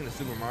 have y'all seen the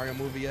Super Mario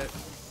movie yet?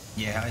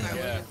 Yeah, hell Alright,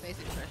 yeah. Yeah. what's your face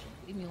expression?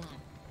 Leave me alone.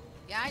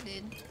 Yeah, I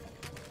did.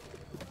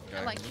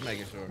 Okay, like just it.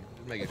 making sure.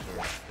 Just making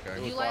sure. Did Okay.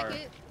 you was like fire.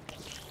 it?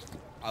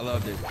 I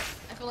loved it.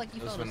 I feel like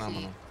you It was fell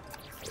phenomenal.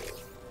 asleep.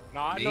 No,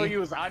 I Me? know you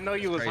was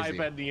Crazy. hype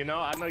at the,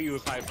 I know you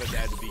was hype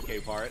at the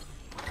DK part.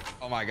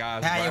 Oh my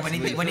gosh. Hell yeah, bro, when he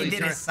really did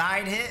turned- his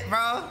side hit,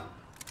 bro.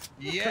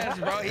 Yes,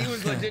 bro. He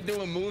was legit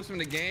doing moves from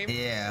the game.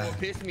 Yeah. What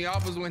pissed me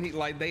off was when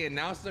they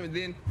announced him and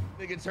then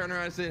nigga turned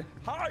around and said,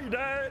 "Hi,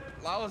 Dad."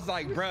 I was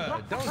like,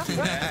 bruh, don't do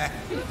that.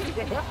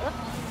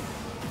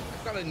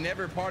 That's kinda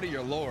never part of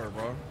your lore,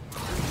 bro.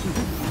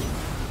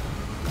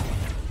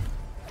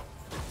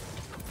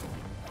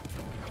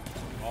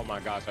 Oh my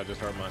gosh, I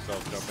just heard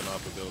myself jumping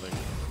off the building.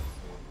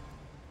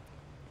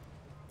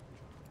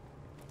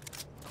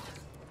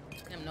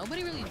 Damn,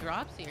 nobody really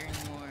drops here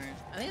anymore.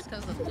 I think it's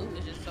because the loot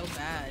is just so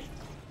bad.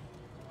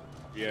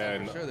 Yeah,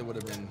 I'm and sure they would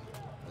have been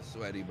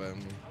sweaty, but I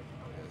mean,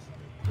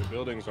 the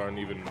buildings aren't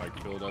even like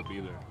filled up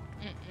either.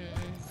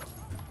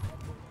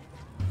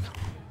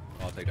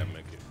 I'll take that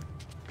medkit.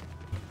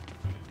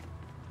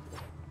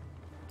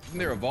 isn't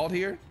there a vault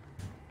here?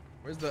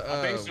 Where's the?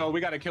 I think so. We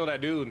gotta kill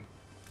that dude.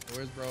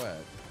 Where's bro at?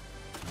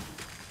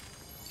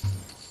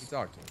 He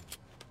talked to him.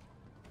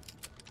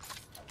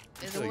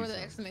 Is kill it you, where the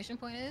son. exclamation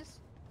point is?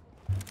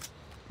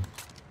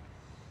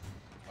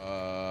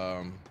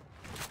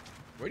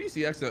 Where do you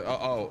see exclamation?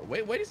 Oh,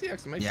 wait, where do you see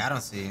exclamation? Yeah, I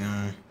don't see.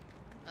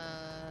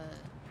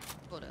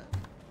 Hold up.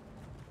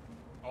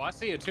 Oh, I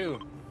see it too.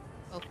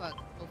 Oh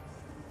fuck. Oh,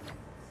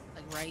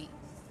 like right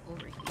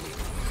over here.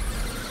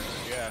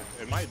 Yeah,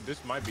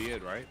 this might be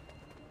it, right?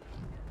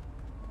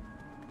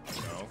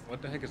 No,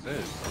 what the heck is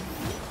this?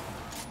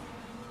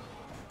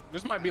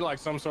 This might be like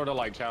some sort of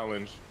like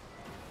challenge,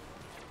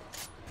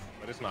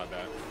 but it's not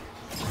that.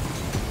 I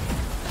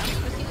don't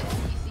even see the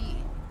NPC.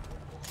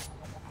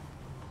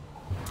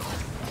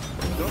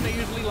 they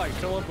usually like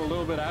show up a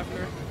little bit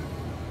after?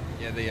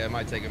 Yeah, it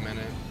might take a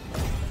minute.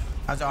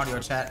 How's the audio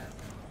chat?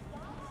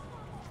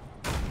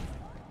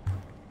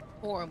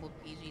 Horrible,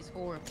 PG's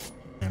horrible.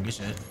 Damn, good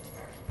shit.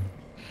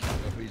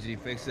 PG,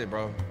 fix it,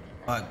 bro.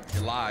 Fuck.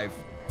 You're live.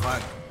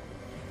 Fuck.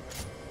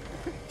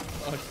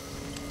 Fuck.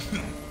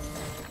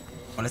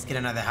 Well, let's get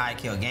another high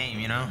kill game,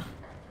 you know?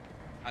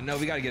 I know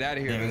we gotta get out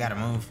of here. Yeah, we gotta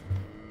move.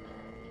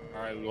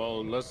 All right,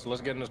 well, let's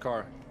get in this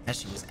car. That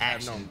shit was I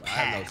have no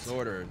action-packed.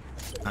 sorter.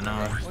 I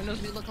know. Windows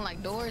be looking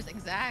like doors.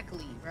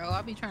 Exactly, bro.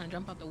 I'll be trying to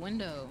jump out the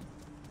window.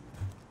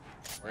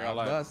 Where y'all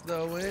at? Bust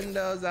the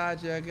windows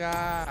out your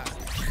car.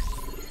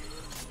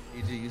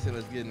 EG, you said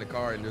let's get in the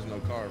car and there's no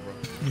car, bro.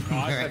 Oh,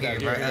 I said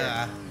that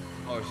here.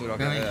 Oh shit,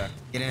 okay, Really? yeah.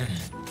 Get in.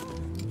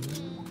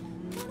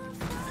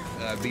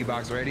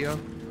 B-Box radio.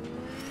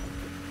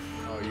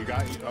 Oh, you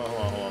got. Oh,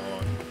 hold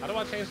on. How do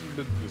I change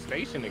the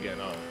station again?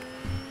 Oh.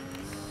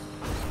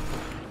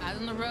 Eyes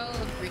on the road,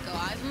 Rico.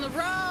 Eyes on the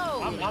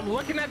road. I'm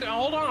looking at the.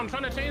 Hold on, I'm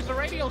trying to change the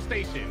radio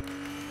station.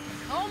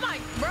 Oh my,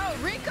 bro,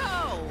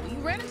 Rico, you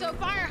ran into a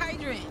fire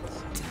hydrant.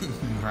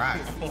 Right.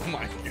 Oh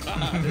my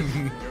god.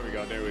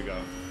 There we go.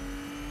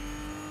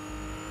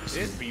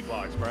 This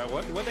beatbox, bro.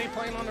 What they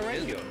playing on the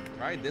radio?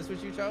 Right, this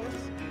what you chose?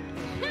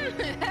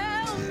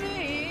 Help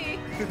me.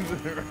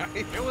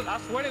 Right. It was. I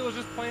swear they was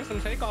just playing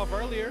some Takeoff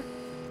earlier.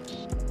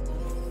 Okay.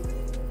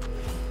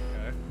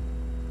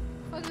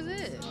 What is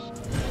it?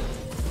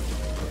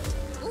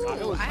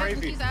 It was I have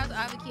crazy. the keys. I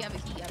have the key.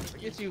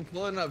 Look at you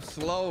pulling up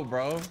slow,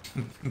 bro.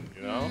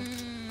 You know?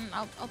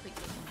 I'll pick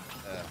this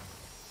one.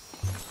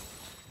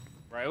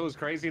 Right, it was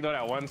crazy though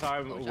that one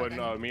time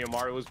when me and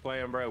Mario was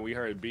playing, bro. We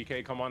heard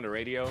BK come on the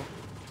radio.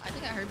 I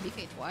think I heard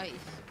BK twice.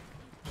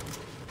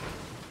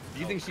 Do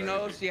you think she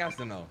knows? She has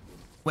to know.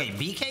 Wait,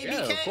 BK?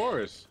 Yeah, of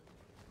course.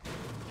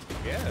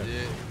 Yeah.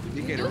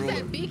 BK You the ruler.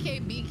 said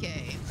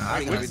BK. I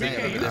was Which gonna say,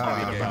 BK you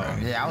talking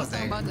about? Yeah, I was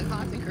Talking there. about the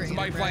content creator.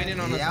 Somebody flying in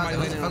on us. Yeah, I Somebody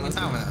was landing on us.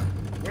 fucking time.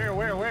 Where?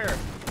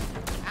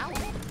 Ow.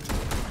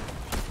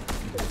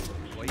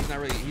 Well, he's not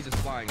really. He's just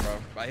flying, bro.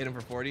 I hit him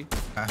for 40.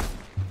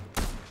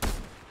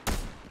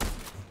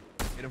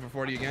 Hit him for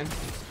 40 again.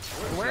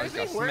 Where is he?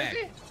 Where is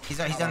he? He's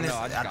on this.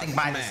 I think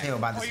by this hill.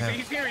 By Oh, this hill.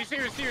 he's here.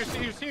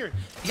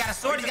 He got a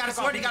sword. He got a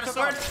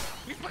sword.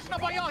 He's pushing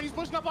up on y'all. He's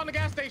pushing up on the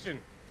gas station.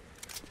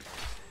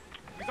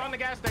 He's on the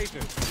gas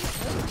station.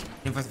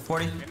 Hit for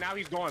 40. And now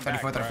he's going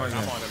back. 34, 34,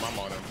 I'm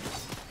on him.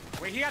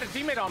 Wait, he had a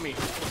teammate on me.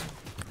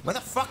 Where the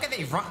fuck are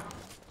they run?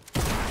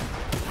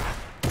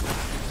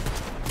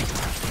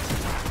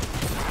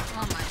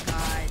 Oh my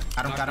god. I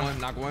don't got him.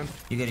 Knock one.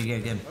 You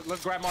good.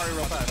 Let's grab Mario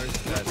real fast. Real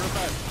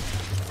fast.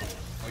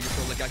 Oh, you're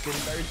still like I getting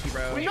thirsty,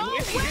 bro. Wait, No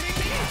is he hitting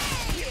me?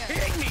 He's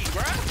hitting me,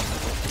 bro.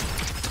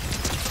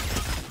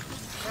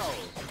 Bro,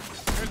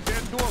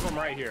 there's two of them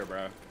right here,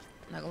 bro.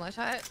 Not gonna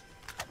shot.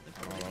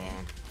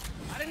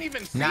 I didn't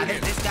even see Nah,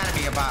 him. this gotta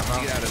be a bot, bro.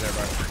 Get out of there,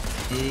 bro.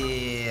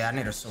 Yeah, I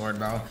need a sword,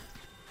 bro.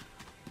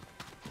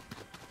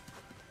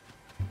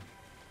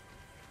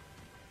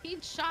 He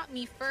shot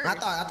me first. I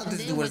thought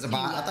this dude was a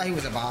bot. I thought he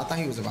was a bot.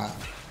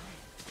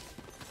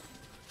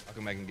 I'll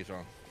come back and get you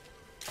on.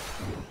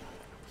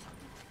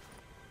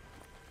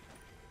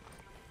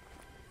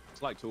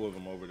 It's like two of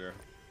them over there.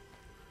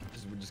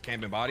 Just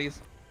camping bodies.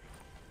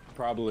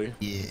 Probably.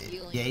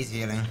 Yeah, he's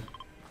healing.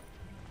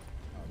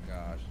 Oh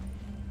gosh.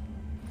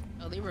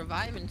 Oh, they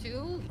reviving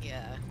too?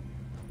 Yeah.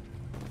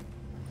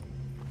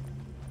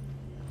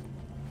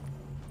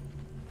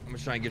 I'm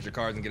just trying to get your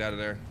cars and get out of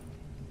there.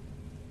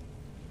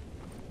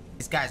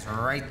 This guy's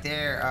right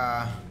there.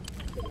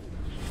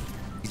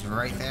 He's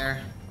right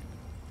there.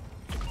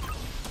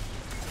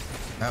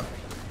 Yep.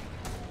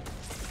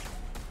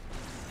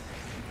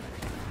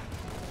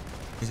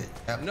 Is it?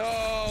 Yep.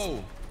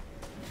 No!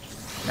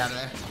 Get out of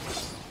there.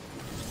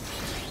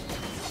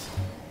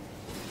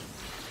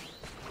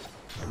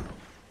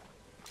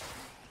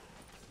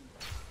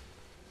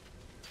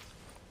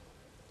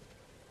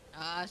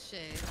 Ah,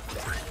 shit.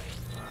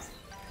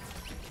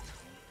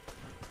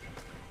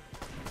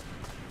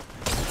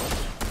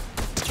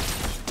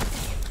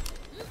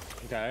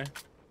 Okay.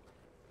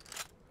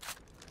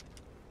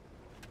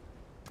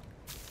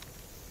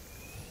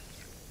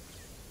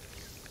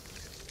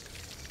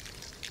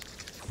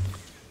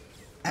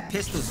 That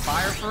pistol's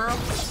fire for real?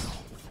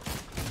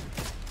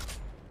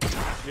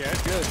 Yeah,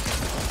 it's good.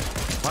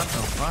 What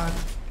the fuck?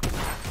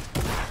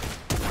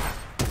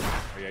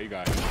 Oh, yeah, you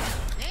got it.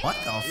 What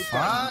the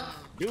fuck?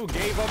 Dude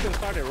gave up and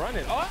started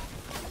running. Oh!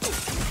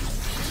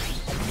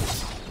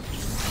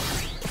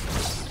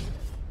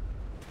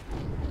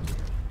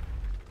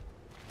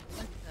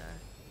 What the?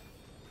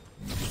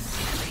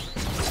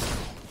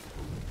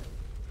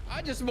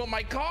 I just want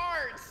my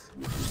cards.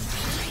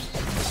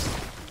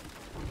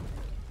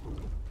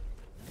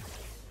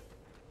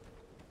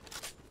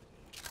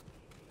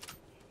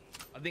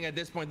 I think at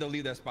this point they'll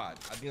leave that spot.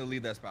 I think they'll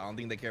leave that spot. I don't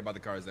think they care about the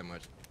cars that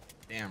much.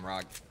 Damn,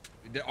 Rock.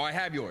 Oh, I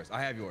have yours.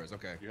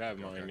 Okay. You have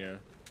mine, yeah. Okay.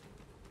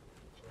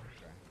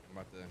 I'm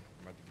about to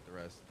get the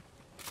rest.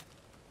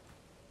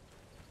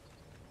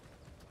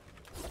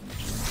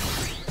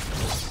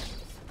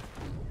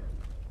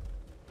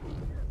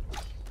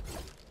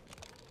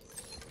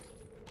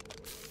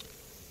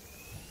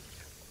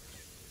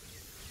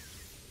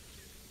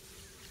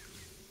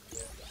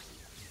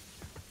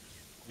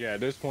 Yeah, at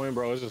this point,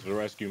 bro, it's just a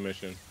rescue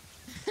mission.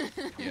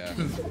 Yeah.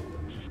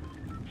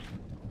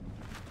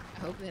 I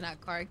hope they're not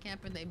card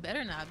camping. They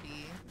better not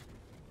be.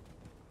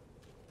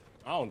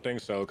 I don't think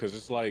so, cause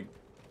it's like,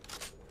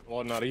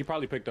 well, no, he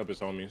probably picked up his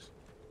homies.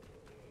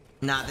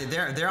 Nah,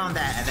 they're on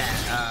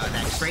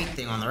that crate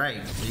thing on the right.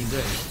 So you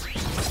good?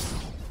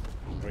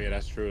 Oh yeah,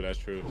 that's true. That's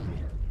true.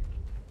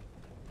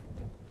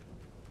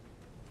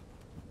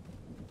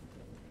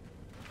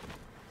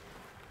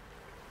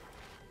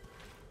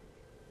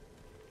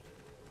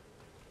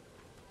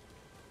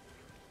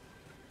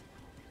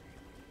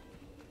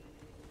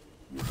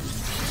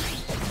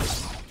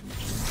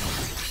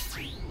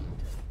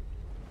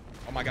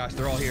 Oh my gosh,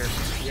 they're all here.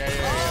 Yeah.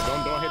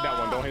 Don't hit that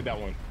one. Don't hit that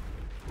one.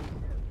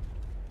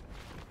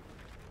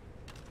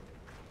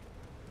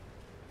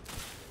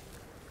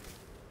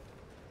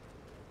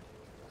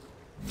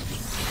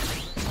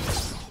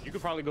 You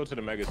could probably go to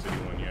the Mega City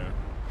one, yeah.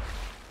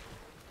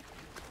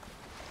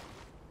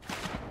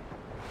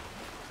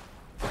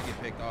 I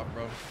get picked off,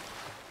 bro.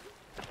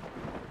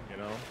 You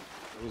know,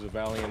 it was a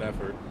valiant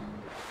effort.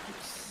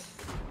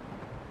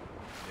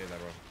 Yeah, that,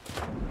 bro.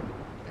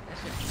 But that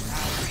shit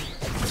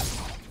was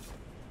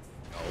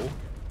No.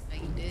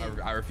 like you did.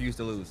 I refuse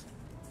to lose.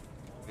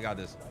 We got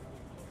this.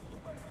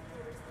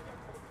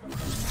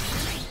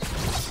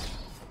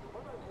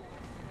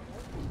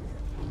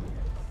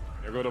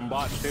 There go them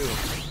bots too.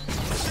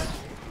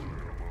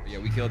 Yeah,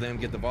 we killed them,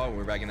 get the ball,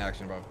 we're back in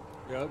action, bro.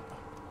 Yep.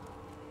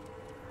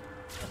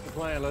 That's the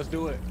plan. Let's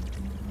do it.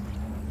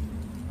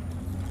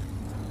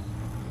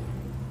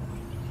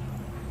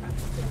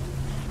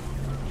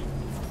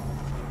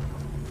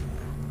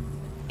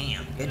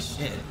 Damn, good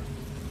shit.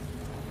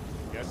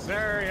 Yes,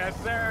 sir.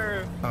 Yes,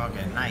 sir.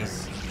 Okay,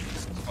 nice.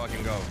 Let's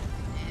fucking go.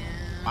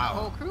 And Wow.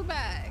 whole crew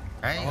bag.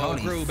 Right? Whole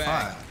Holy crew fuck.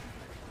 back.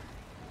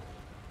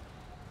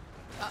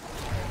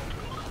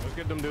 Let's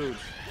get them dudes.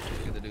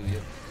 Get the dude, yeah.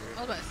 I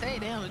was about to say,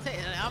 damn,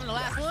 I'm the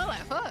last one.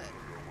 Like, fuck.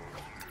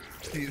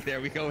 There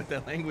we go with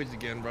that language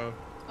again, bro.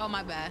 Oh,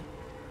 my bad.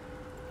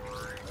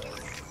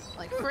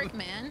 Like, frick,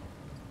 man.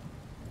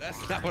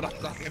 That's not what I'm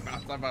talking about.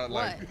 I'm talking about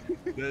What?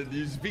 like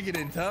you speaking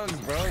in tongues,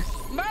 bro.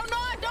 Bro, no,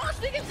 I don't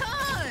speak in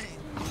tongues.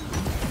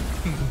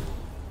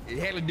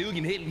 Hella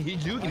Dugan, he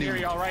juking Right here,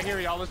 you. y'all. Right here,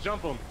 y'all. Let's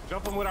jump them.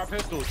 Jump them with our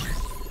pistols.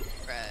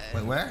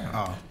 Wait, where?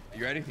 Oh.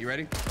 You ready? You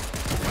ready?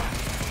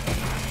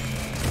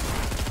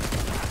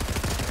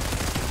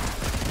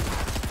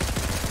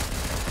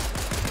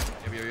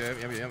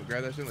 Yep.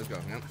 Grab that shit. Let's go.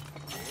 Yep.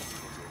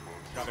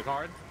 Got the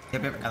card?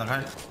 Yep, got the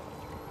card.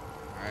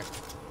 All right.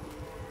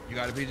 You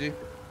got it, PG?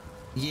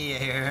 Yeah,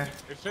 here.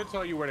 It should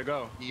tell you where to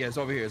go. Yeah, it's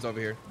over here. It's over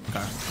here.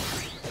 Okay.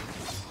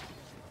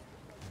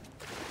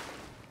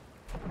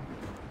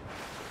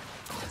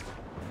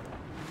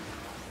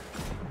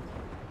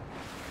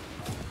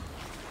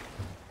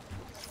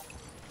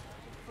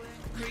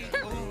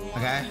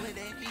 Okay.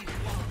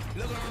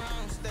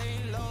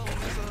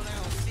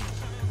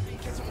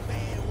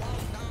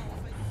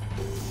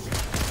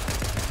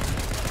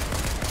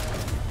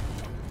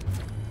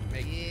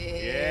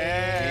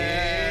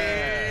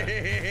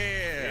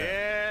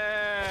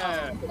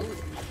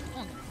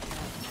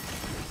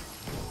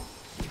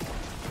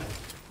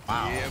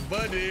 Wow. Yeah,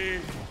 buddy.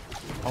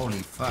 Holy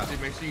fuck.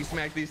 Make sure you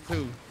smack these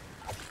two.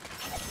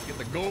 Get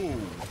the goal.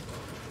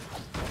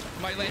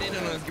 Somebody land in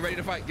on us. Get ready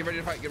to fight. Get ready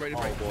to fight. Get ready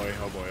to fight.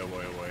 Oh boy.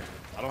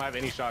 I don't have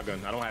any shotgun.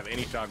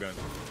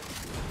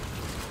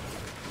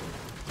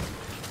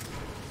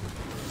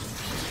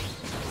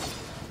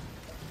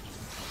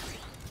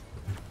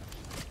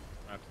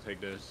 I have to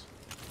take this.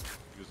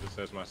 Use this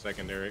as my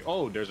secondary.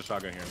 Oh, there's a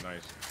shotgun here.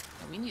 Nice.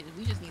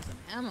 We just need some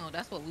ammo.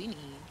 That's what we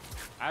need.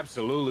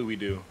 Absolutely, we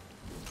do.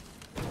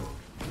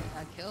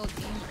 I killed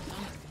team or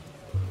something.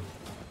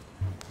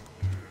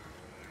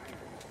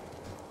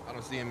 I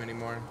don't see him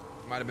anymore.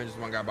 Might have been just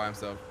one guy by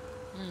himself.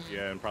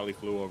 Yeah, and probably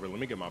flew over. Let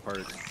me get my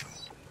purse.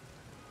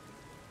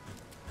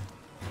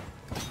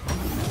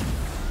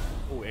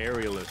 Oh,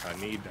 aerialist. I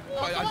need that.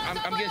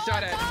 Oh, I'm getting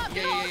shot at.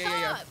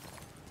 Yeah.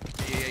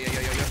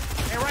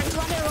 Hey, right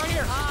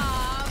here.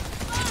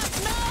 Fuck,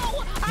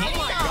 no! I Oh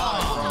my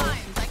God,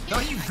 bro.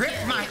 Yo, he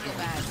ripped my... so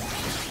bad.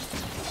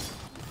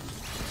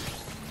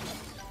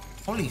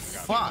 Holy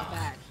fuck.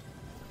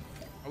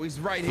 Oh, he's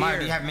right here. Mario,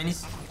 do you have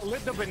minis?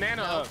 Lit the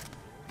banana up.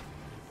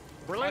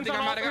 Berlin's on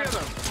all three of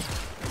them.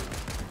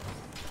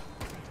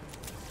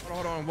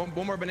 Hold on.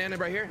 One more banana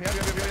right here. Yep.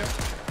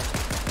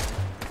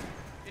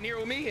 In here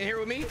with me.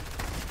 Damn.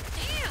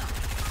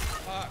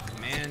 Fuck,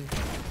 man.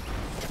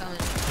 Coming.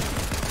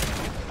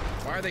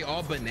 Why are they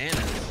all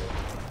bananas?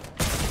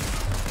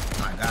 Oh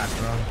my gosh,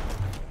 bro.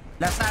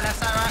 Left side,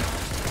 right?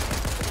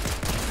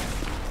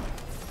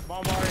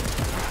 Bombard.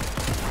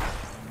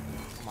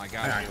 Oh my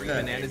god, Alright, three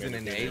good. bananas and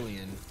an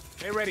alien.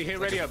 Hit ready up.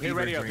 Ready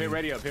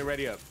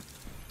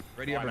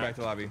up or back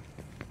to lobby?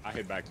 I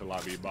hit back to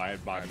lobby by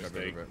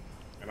mistake. Right.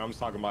 And I'm just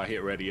talking about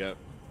hit ready up.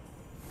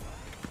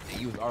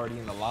 You was already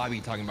in the lobby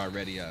talking about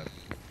ready up.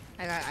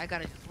 I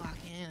gotta just lock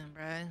in,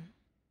 bruh.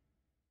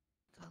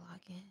 Gotta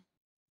lock in.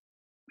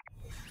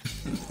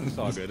 It's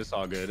all good. It's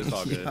all good. It's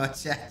all good. Yo,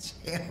 chat,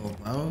 chill,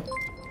 bro.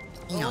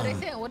 What they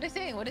saying? What they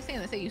saying? What they saying?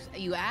 They say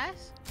you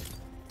ass?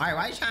 All right,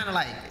 why you trying to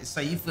like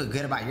so you feel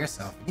good about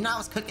yourself? You know I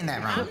was cooking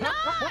that I'm round. not.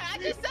 I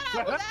just said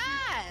I was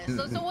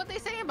ass. So what they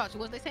saying about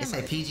you? What they saying They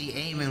about said you? PG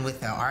aiming with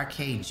the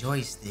arcade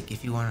joystick.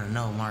 If you want to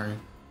know, Mari.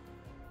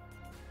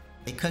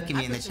 They cooking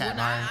me in the chat,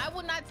 Mari. I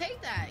would not take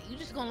that. You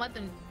just gonna let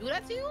them do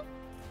that to you?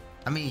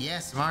 I mean,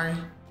 yes, Mari.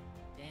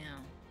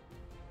 Damn.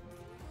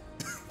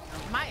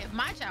 If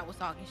my chat was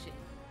talking shit,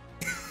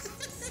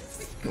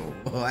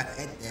 Boy,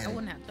 I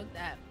wouldn't have took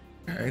that.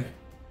 All right.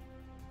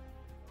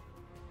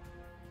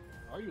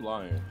 Are you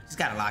lying? Just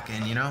gotta lock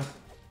in, you know.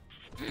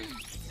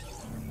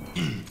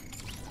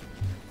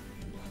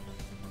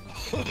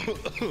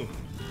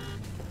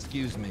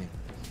 Excuse me.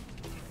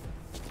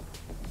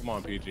 Come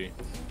on, PG.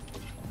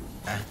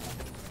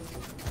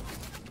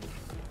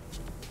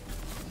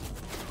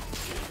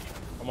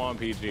 Come on,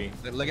 PG.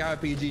 Look how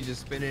PG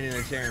just spinning in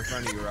a chair in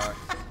front of you, Rock.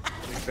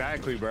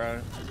 Exactly,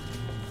 bro.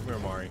 Come here,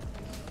 Mari.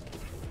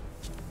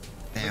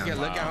 Damn.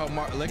 Look at how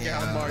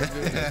Mari's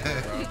doing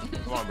this, bro.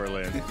 Come on,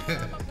 Berlin.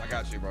 I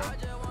got you, bro.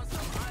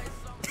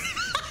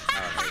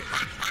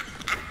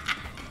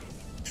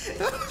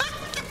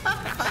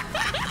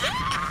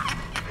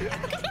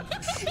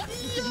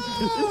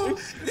 Yo.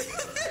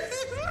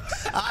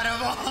 Out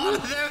of all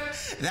of them,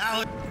 that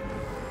was.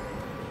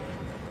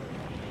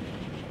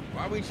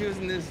 Why are we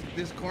choosing this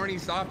corny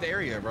soft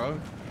area, bro?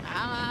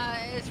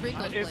 It's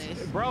Rico's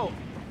place. Bro,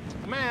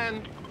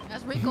 man.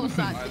 That's Rico's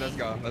side. All right, let's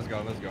go. All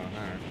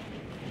right.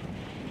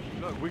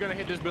 Look, we're gonna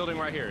hit this building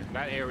right here.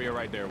 That area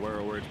right there,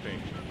 where it's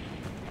pink.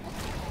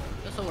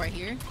 So right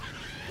here?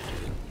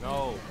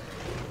 No.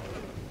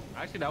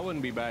 Actually, that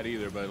wouldn't be bad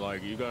either, but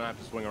like you're gonna have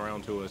to swing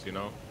around to us, you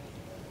know?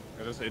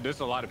 There's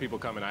a lot of people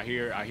coming. I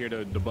hear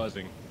the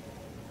buzzing.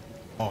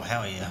 Oh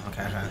hell yeah!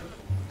 Okay.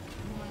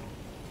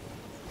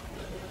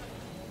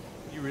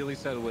 You really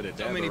said with it.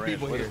 So many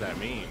people What here. does that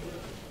mean?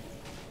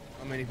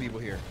 How many people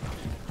here?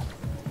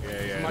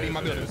 Yeah. Somebody in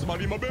my building.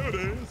 Somebody in my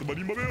building.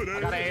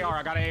 I got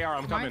an AR.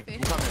 I'm coming.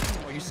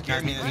 Oh, you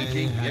scared me,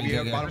 PG. Have you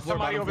ever bottom floor?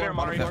 Somebody over there,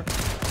 Mario. You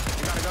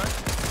got a gun?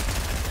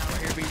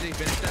 Right here, PG.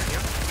 Finish that.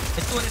 Yeah.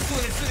 Let's do it.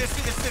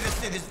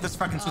 Let's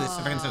fucking do this.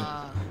 Okay.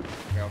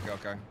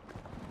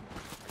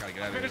 Gotta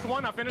get out of here. I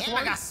finished And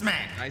one. I got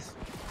smacked. Nice.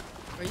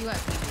 Where you at?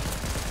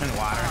 In the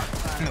water.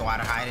 In the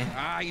water hiding.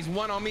 Ah, he's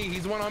one on me.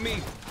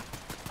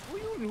 Who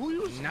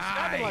you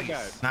stabbing like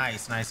that?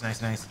 Nice.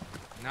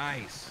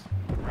 Nice.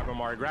 Grab him,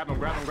 Mari. Grab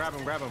him.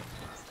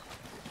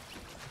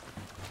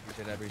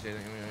 Appreciate that.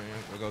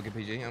 We'll go get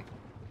PG. Yep.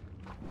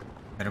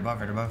 Right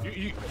above.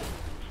 You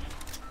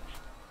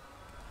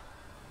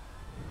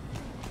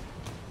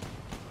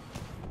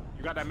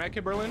got that med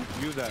kit, Berlin?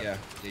 Use that. Yeah.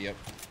 Yep.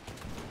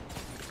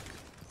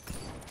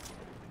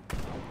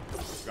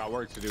 Got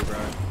work to do, bro.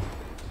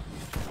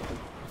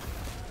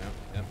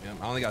 Yep.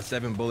 I only got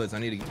 7 bullets. I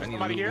need a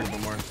Somebody here? little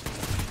bit more.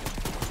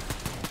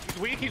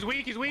 He's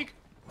weak.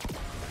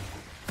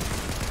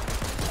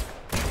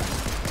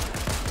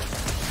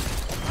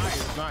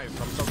 Nice.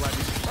 I'm so glad you.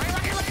 Right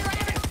here.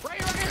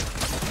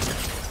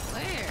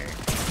 Where?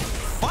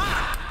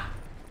 Wow.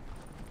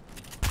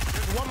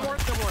 There's one more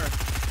somewhere.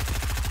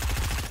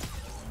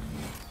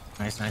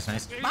 Nice. Mari.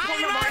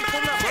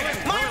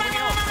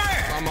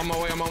 I'm on my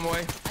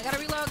way. I gotta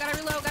reload.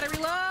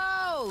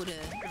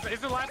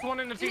 It's the last one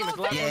in the team.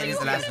 Yeah, it is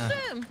the last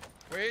one.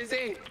 Where is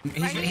he?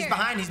 He's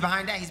behind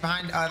that. He's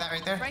behind that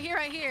right there. Right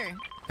here.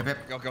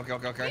 Yep. Go. You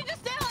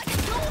just stand like a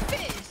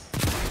goldfish.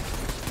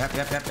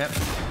 Yep.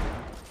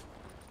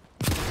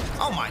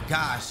 Oh my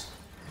gosh.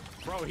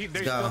 Bro, they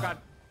still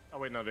got. Oh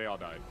wait, no, they all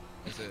died.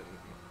 That's it.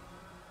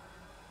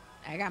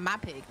 I got my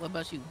pick. What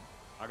about you?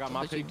 I got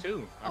my pick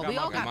too. We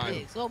all got mine.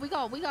 picks. Well, we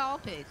got all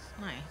picks.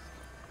 Nice.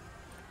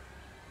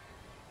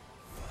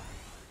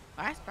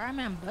 Why is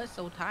Spider-Man butt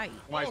so tight?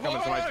 Somebody's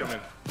coming.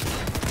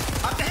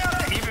 Up the hill.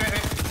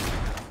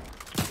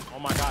 Oh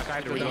my gosh, I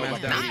had to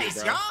reload.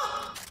 Nice, Nice,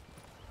 y'all.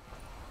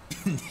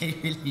 They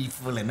really be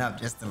fooling up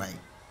just to like,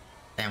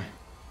 damn.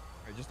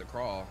 Hey, just a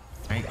crawl.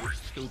 Right.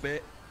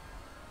 Stupid.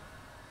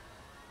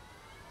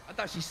 I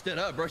thought she stood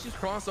up, bro. She's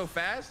crawling so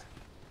fast.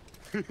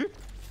 Yeah,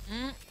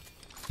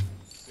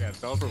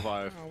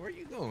 self-revive. Oh, where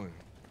you going?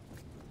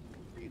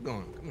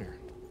 Come here.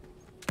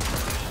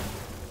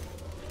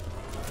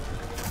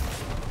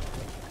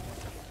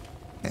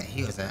 Yeah,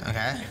 he was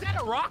okay. Is that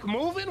a rock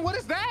moving? What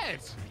is that?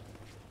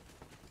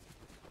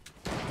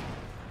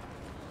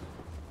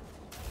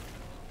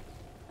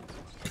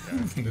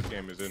 Okay, this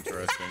game is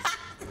interesting.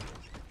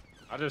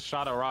 I just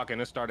shot a rock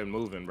and it started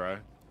moving, bro.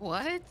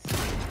 What?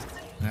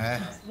 Uh,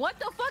 What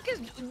the fuck is?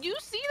 You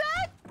see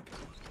that?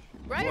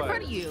 Right in What?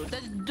 front of you.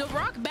 The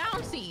rock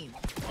bouncing.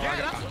 Yeah,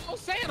 that's what I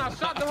was saying. I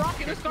shot the rock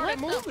and it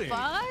started What moving. the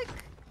fuck?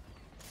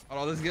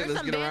 Hold on, let's There's get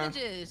some around.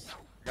 bandages.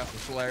 Got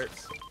some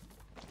slurps.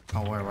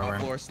 oh, where?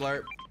 Floor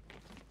slurp.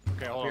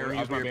 Okay, hold on. Up Let me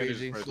use here, my bandages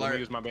PG. first. Slurp. Let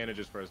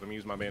me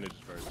use my bandages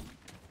first.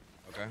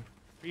 Okay.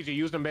 PG,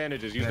 use them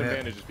bandages. Use them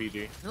bandages, PG.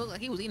 It looked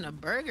like he was eating a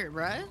burger,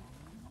 bruh.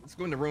 Let's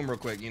go in the room real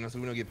quick, so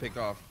we don't get picked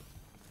off.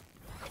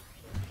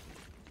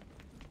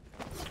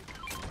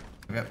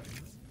 Yep.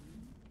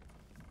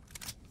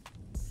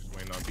 Just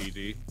waiting on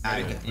PG.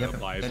 Yep.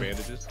 Apply his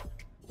bandages.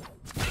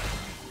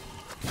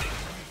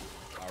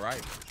 All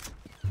right.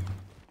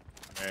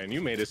 Man,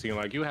 you made it seem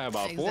like you had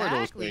about 4 of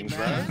those things,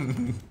 bro.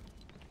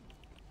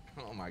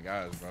 Oh my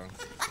gosh, bro.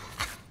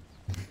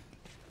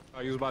 Oh,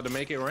 you was about to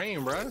make it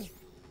rain, bro.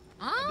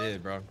 I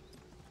did, bro.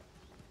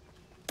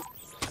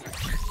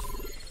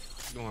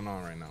 What's going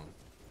on right now?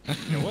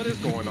 Yeah, what is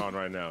going on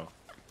right now?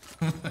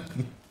 No.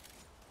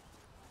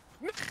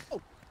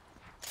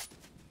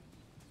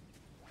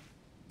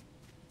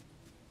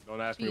 Don't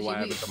ask me what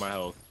happened to my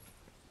health.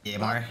 Yeah,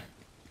 Mari.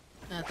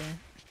 Nothing.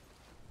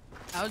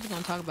 I was just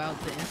gonna talk about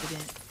the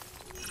incident.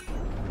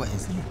 What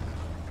incident?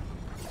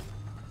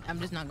 I'm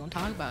just not gonna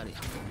talk about it.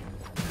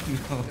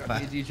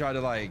 Did you try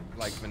to like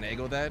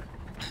finagle that?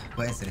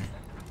 What incident?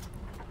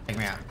 Check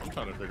me out. I'm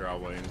trying to figure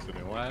out what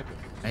incident. What happened?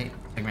 Hey,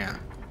 check me out.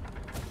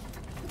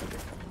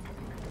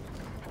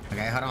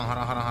 Okay, hold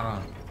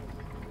on.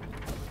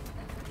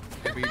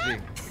 Hey,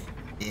 BG.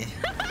 Yeah.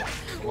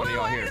 One of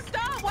y'all Why here. did it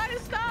stop? Why did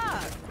it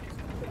stop?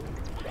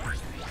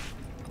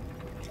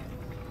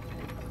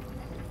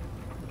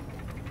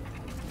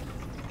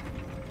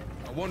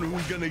 I wonder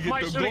who's gonna get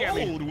Somebody the shooting at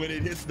me. gold when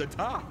it hits the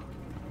top.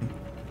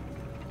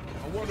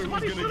 I wonder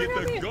Somebody who's gonna shooting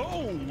get at the me.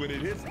 gold when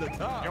it hits the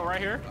top. Yo, right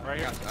here, right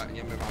here.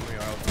 Yeah, man, I'm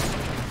here.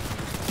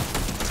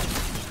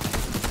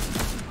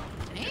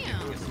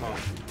 Damn. Get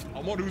smoked. I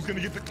wonder who's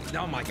gonna get the.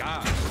 Oh my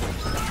god.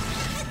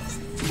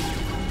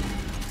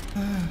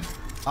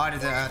 Oh,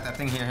 there's a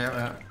thing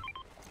here.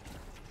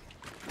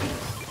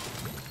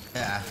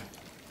 Yeah.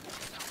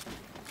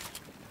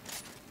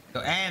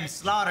 Go, Am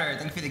Slaughter.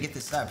 Thank you for the get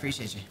this up.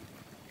 Appreciate you.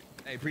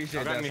 Hey, appreciate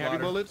Y'all got that. any heavy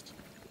Slaughter. bullets?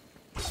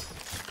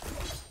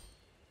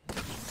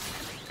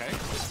 Okay.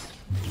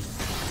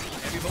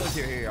 Heavy bullets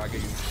here. I'll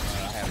give you.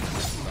 I have it.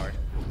 Sorry.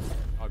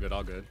 All good.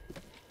 Okay.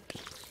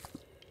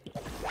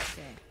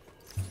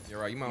 You're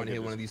right. You might want to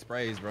hit one of these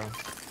sprays, bro.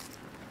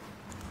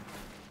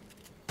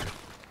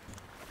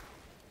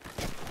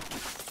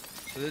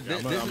 So Yeah,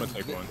 I'm gonna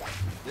take one.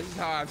 This is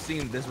how I've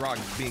seen this rock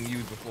being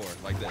used before,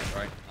 like this,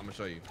 right? I'm gonna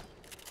show you.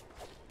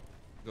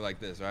 Go like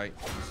this, right?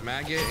 You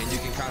smack it, and you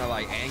can kind of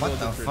like angle What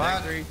the the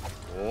fuck? trajectory.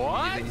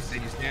 What? And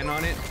then you stand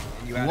on it,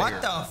 and you out What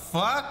here. the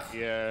fuck?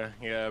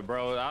 Yeah,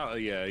 bro.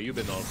 Yeah, you've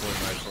been on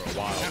Fortnite for a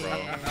while, bro.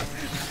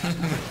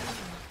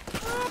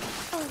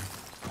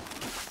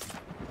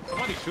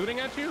 Somebody shooting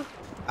at you?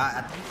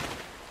 I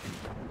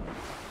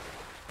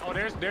Oh,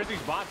 there's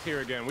these bots here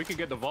again. We could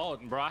get the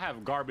vault, bro. I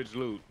have garbage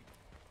loot.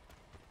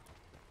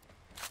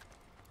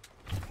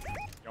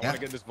 Y'all want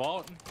to get this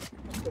vault?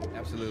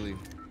 Absolutely.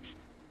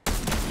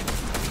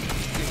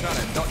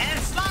 Go, Am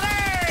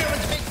Slaughter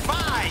with the big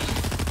 5.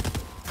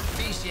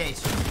 Appreciate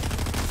you.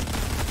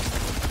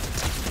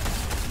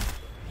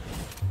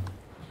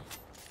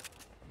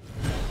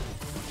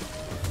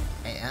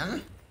 Hey, Am?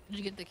 Did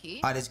you get the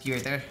key? Oh, this key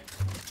right there.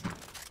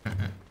 All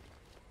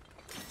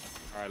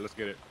right, let's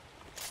get it.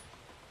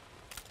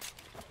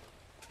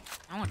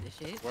 I want this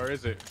shit. Where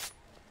is it?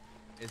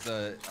 It's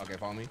a okay.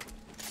 Follow me.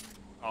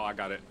 Oh, I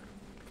got it.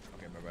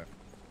 Okay, bye.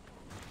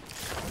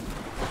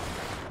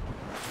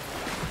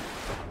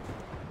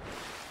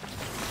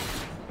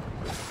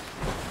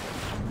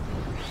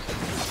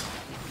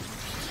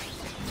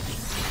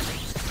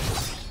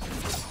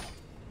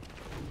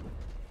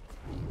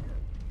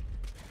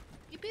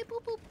 Beep, beep,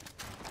 boop, boop.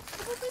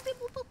 Boop, beep, beep,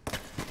 boop, boop.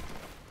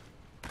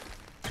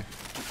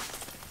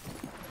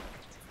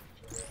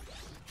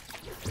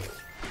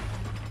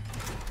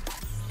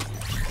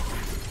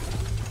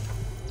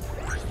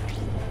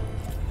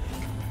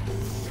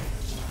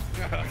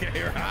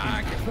 Okay,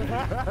 rock.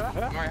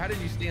 All right, how did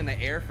you stay in the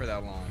air for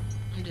that long?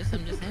 I'm just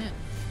him.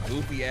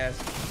 Goofy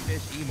ass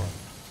fish emo.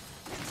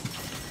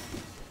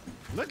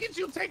 Look at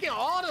you taking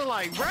all the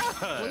like, bro.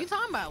 What you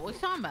talking about?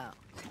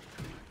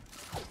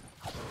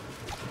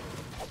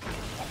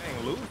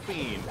 Dang, loot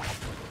fiend.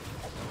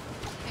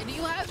 Hey, do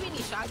you have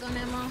any shotgun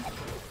ammo?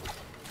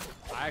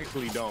 I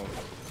actually don't.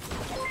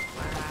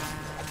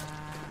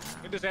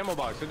 Hit this ammo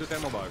box.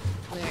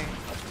 Where?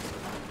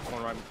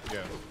 One right.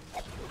 Yeah.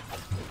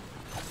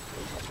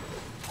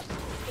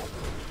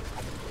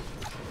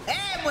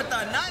 Am with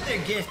another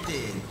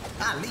gifted.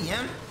 Ah,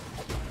 Liam.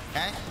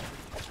 Okay.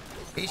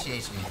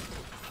 Appreciate you.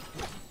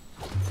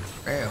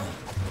 Real.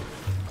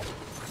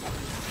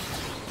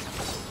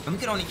 And we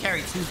can only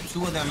carry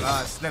two of them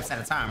slips at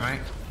a time,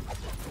 right?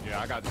 Yeah,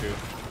 I got 2.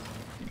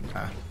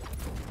 Okay.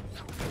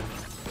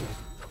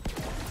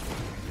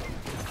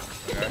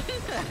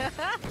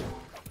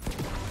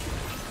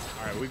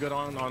 All right, we good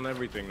on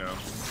everything now.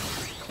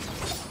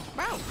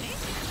 Bro,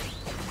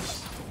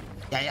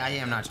 Yeah, I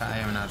am not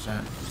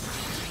trying.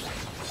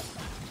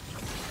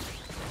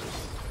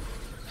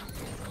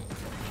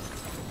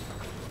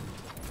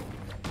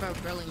 bro,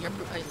 Berlin, you're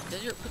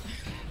does your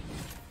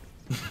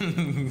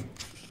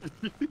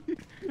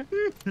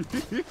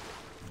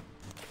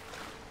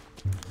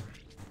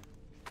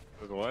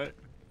What?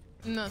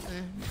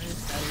 nothing. I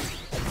just started.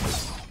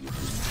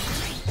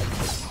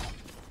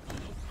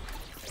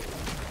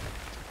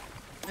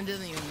 It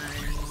doesn't even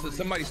matter anymore. So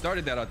somebody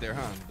started that out there,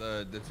 huh?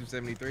 The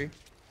 273,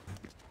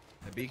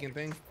 the beacon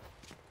thing.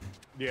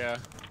 Yeah.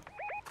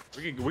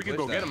 We could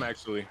go get him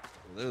actually.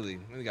 Literally,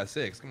 we only got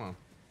 6. Come on.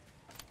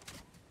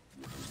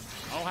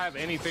 I don't have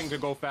anything to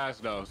go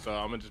fast though, so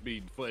I'm gonna just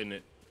be footing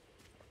it.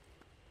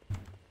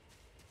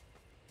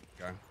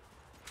 Okay.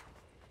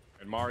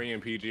 And Mari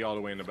and PG all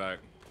the way in the back.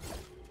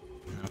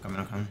 I'm coming.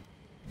 You can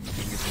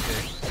get some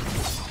picks.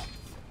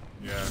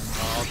 Yeah,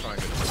 I'll try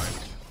and get it tonight.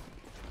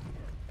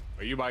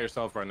 Are you by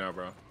yourself right now,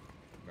 bro?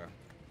 Okay.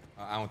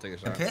 I won't take a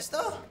The shot.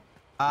 pistol?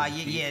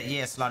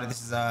 Yeah, Slaughter.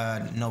 This is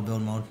no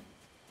build mode.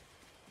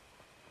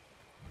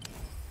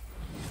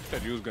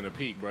 Said you was gonna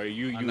peek, bro.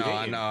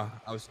 I know.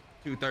 I was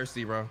too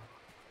thirsty, bro.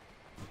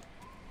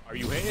 Are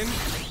you hitting?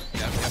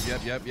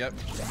 Yep.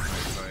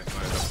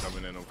 Nice.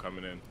 I'm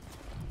coming in.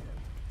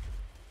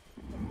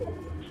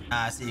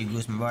 I see you,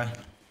 Goose, my boy.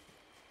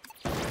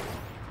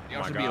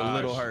 Y'all should be a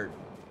little hurt.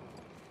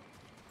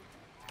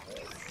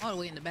 All the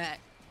way in the back.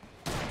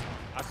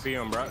 I see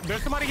him, bro.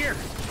 There's somebody here.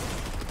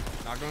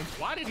 Knock him.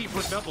 Why did he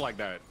push up like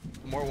that?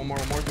 One more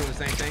doing the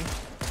same thing.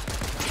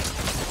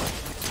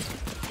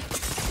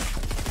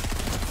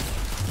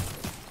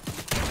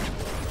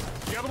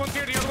 The other one's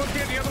here.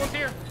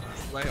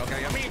 Wait,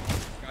 okay, I mean,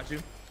 got you.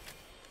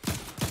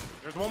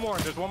 there's one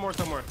more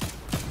somewhere.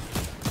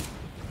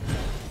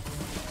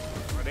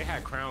 Oh, they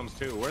had crowns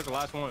too. Where's the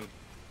last one?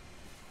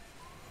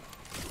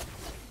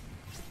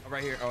 Oh,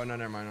 right here. Oh, no,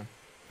 never mind.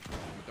 I'm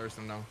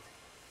thirsting now.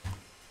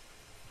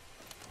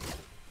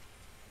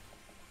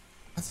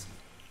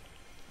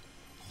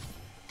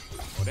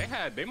 Oh,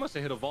 they must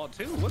have hit a vault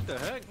too. What the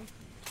heck?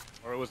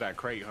 Or it was that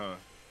crate, huh?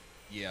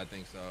 Yeah, I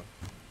think so.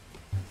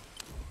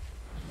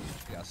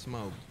 Got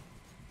smoked.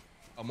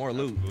 Oh, more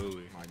loot.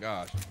 Absolutely. My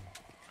gosh.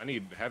 I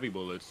need heavy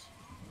bullets.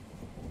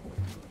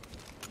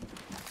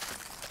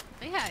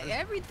 They had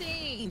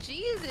everything.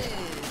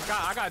 Jesus.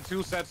 I got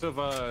 2 sets of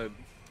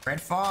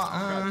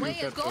Redfall.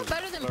 Wait, is gold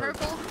better than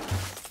purple?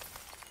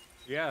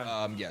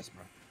 Yeah. Yes,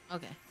 bro.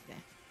 Okay.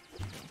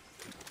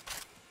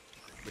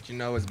 But you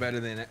know it's better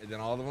than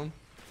all of them?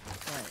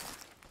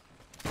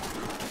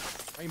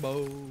 What?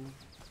 Rainbow.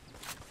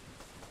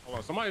 Hold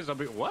on, somebody's up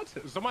here. What?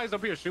 Somebody's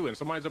up here shooting.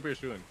 Oh,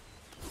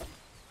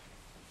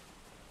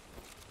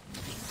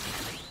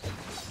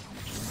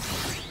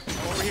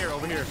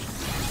 over here.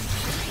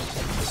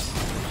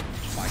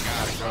 Oh my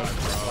gosh, bro.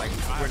 bro. Like I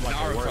we're have like a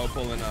Naruto worst-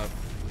 pulling up.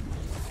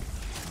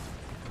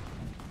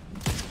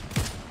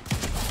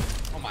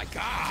 Oh my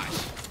gosh.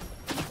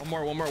 One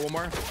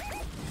more.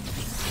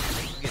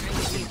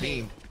 Getting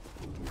beamed.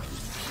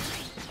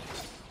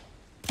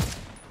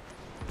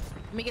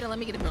 Let me get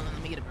a Berlin.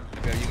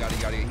 Okay, you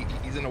got it.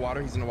 He's in the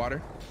water.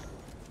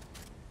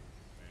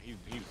 He's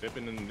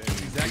zipping and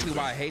Exactly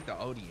why I hate the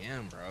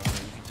ODM, bro.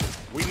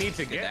 we need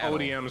to get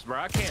ODMs, bro.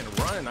 I can't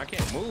run. I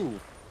can't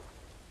move.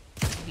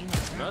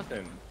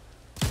 Nothing.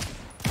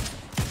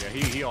 Yeah,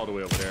 he all the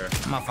way over there.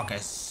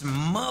 Motherfucker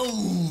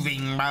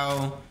moving,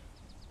 bro.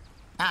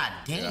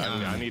 Ah,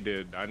 damn. Yeah, I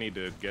need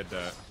to get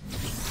that.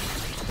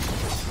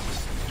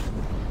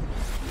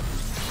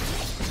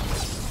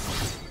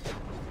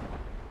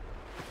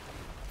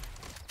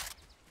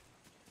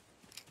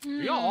 Do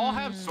y'all all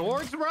have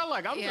swords, bro?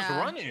 Like, I'm just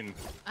running.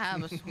 I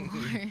have a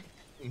sword.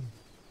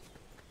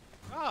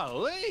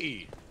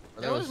 Golly.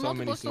 There was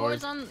multiple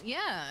swords on.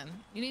 Yeah,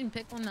 you didn't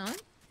pick one up.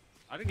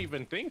 I didn't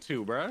even think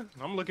to, bro.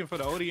 I'm looking for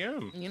the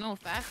ODM. You know,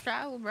 fast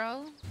travel,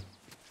 bro.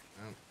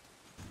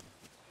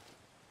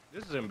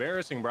 This is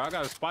embarrassing, bro. I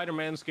got a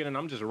Spider-Man skin and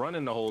I'm just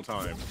running the whole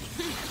time.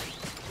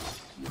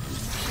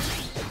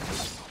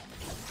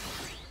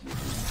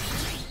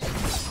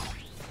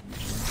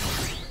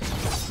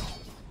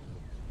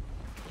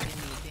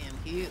 Damn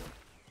cute.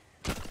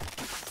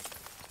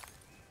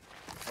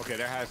 Okay,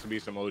 there has to be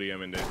some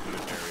ODM in this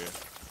area.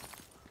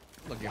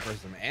 Looking for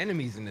some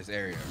enemies in this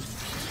area.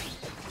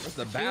 Where's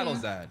the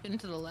battles at? Shooting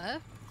to the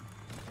left?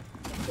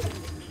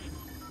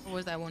 Or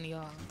was that one of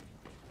y'all?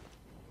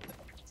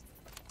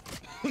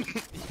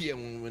 Yeah,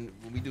 when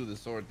we do the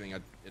sword thing,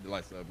 it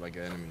lights up like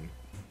an enemy.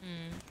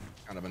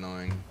 Kind of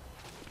annoying.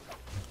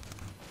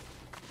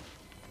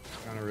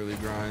 Kind of really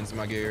grinds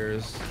my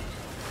gears.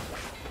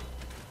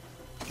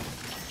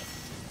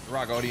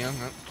 Rock ODM,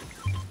 huh?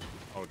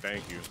 Oh,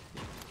 thank you.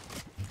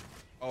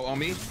 Oh, on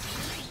me?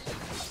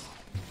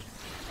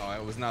 Oh,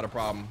 it was not a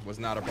problem. Was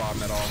not a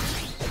problem at all.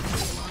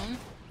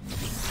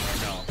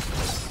 No.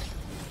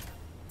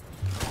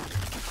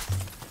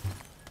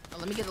 Oh,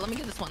 let me get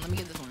this one.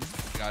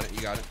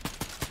 You got it.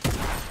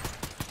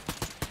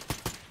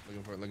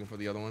 Looking for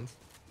the other ones.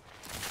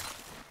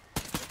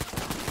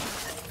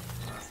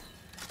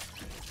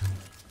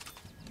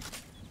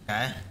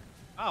 Okay.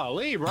 Oh,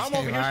 Lee, bro, I'm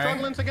over here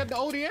struggling to get the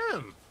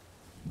ODM.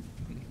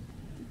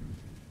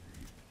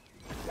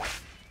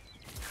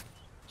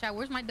 Chat,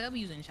 where's my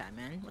W's in chat,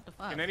 man? What the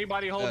fuck? Can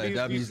anybody hold these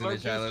W's in the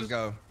slurp chat. Let's juices?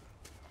 go.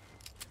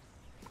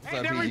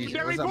 Hey, they're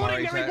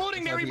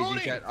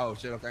rebooting. Oh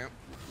shit. Okay.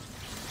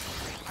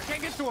 I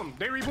can't get to them.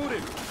 They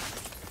rebooted.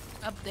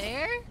 Up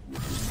there?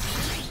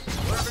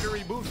 Wherever the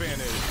reboot van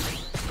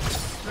is.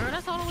 Girl,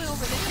 that's all the way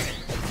over there.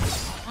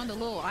 On the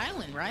little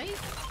island, right?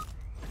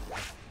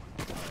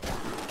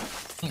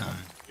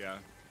 Yeah.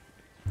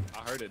 I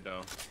heard it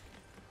though.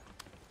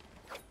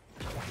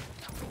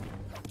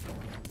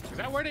 Is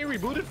that where they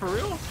rebooted for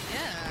real?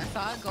 Yeah, I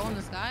saw it go in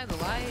the sky, the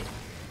light.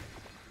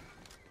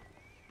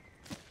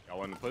 Y'all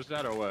want to push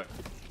that or what?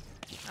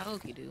 I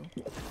hope you do.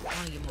 I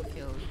want to get more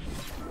kills.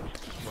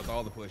 With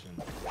all the pushing.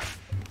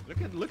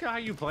 Look at how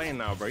you playing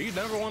now, bro. You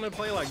never want to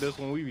play like this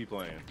when we be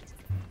playing.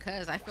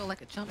 Cause I feel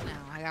like a chump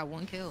now. I got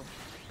 1 kill.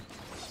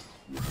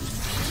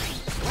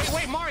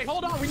 Wait, Mari,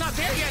 hold on. We're not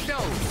there yet,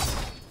 though.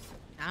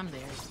 I'm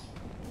there.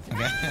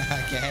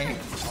 Okay.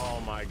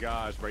 Oh my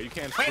gosh, bro. You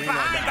can't Wait, scream like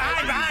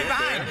that.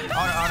 behind.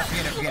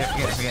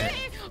 Forget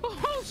it.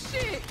 Oh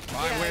shit.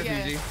 Alright, where's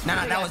PG? No,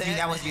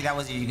 that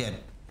was you. You good?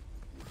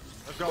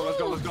 Let's go.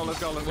 Okay,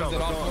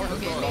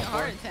 me a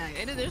heart attack.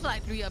 There's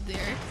like 3 up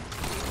there.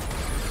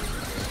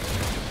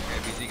 Okay,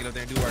 PG, get up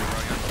there and do work, bro.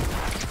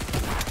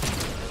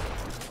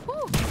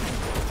 Woo.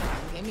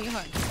 Give me a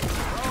heart.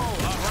 Oh,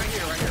 right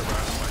here, bro.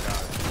 Oh my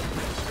god.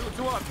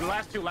 Two up. The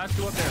last two up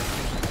there.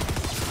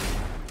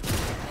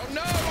 Oh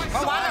no, my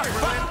sword,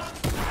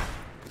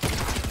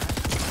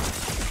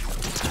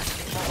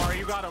 Oh, Mari,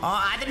 you got him. Oh,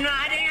 I didn't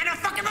get no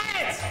fucking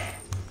bullets.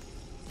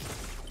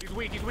 He's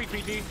weak,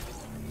 PG.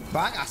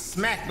 Bro, I got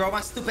smacked, bro.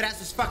 My stupid ass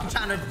was fucking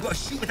trying to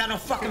shoot without no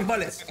fucking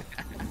bullets.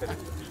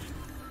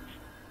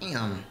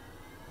 Damn.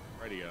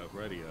 Ready up.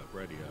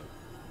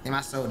 Damn,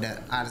 I sold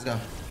that. Alright, let's go.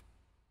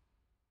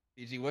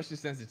 PG, what's your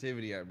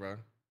sensitivity at, bro?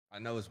 I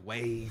know it's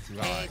way too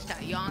high.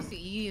 Hey, y'all see,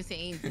 you didn't say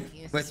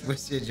anything.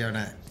 What's your Joe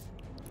at?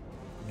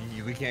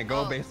 We can't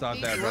go based off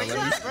that, bro. Where you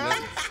at, bro?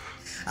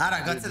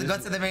 Alright, go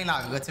to the main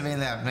lobby. Go to the main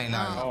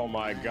lobby. Oh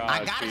my god.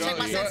 I gotta check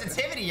my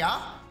sensitivity,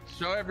 y'all.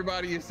 Show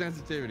everybody your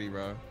sensitivity,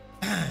 bro.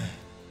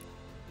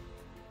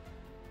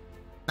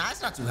 Nah,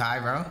 it's not too high,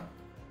 bro.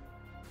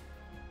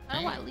 How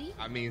do I leave?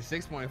 I mean,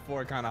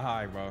 6.4 kind of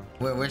high, bro.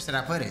 Where should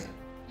I put it?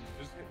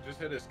 Just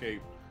hit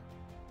escape.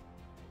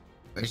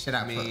 Where should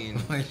I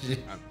put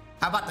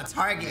How about the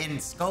target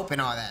and scope and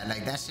all that?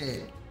 Like that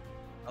shit.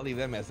 I'll leave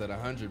that mess at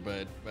 100,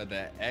 but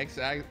the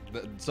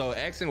so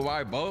X and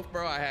Y both,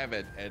 bro, I have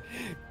it at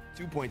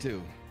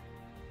 2.2.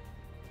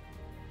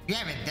 You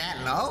have it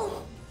that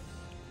low?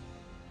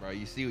 Bro,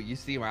 you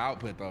see my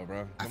output though,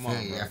 bro. Come I on,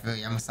 feel bro.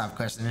 you. I'm gonna stop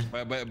questioning.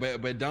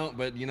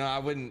 But you know, I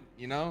wouldn't,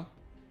 you know,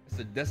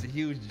 that's a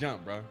huge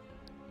jump, bro.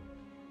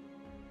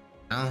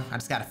 No, I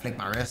just gotta flick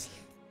my wrist.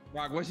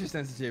 Rock, what's your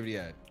sensitivity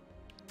at?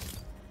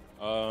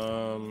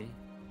 Let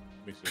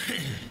me see.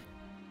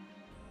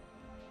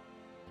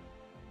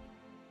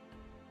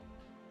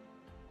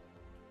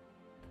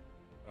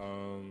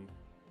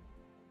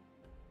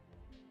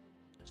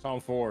 It's on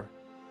 4.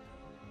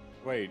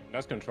 Wait,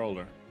 that's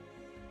controller.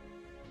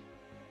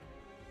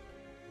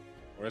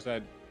 Where's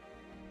that?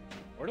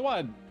 Where do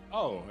I?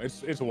 Oh,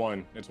 it's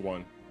 1. It's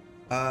 1.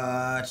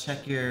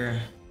 Check your.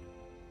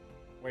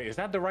 Wait, is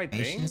that the right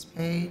thing?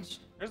 Page.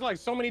 There's like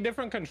so many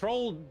different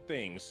control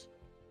things.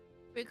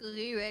 Rico, are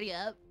you ready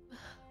up?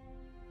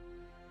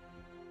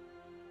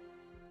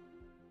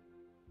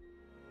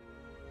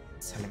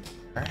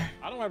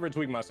 I don't ever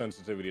tweak my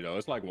sensitivity though.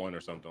 It's like 1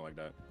 or something like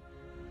that.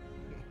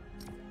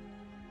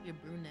 Your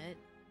brunette,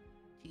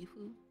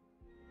 Tifu.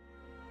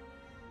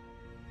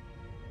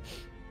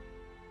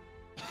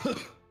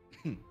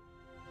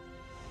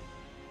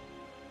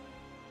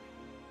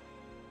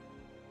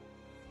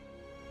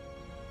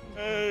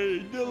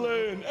 Hey,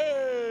 Dylan.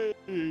 Hey.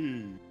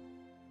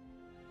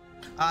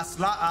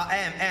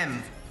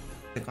 M.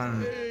 Click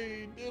on.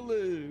 Hey,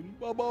 Dylan.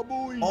 Baba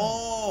boy.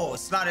 Oh,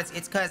 slot.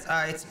 It's cause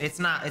it's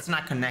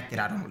not connected.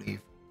 I don't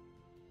believe.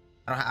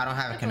 I don't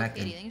have it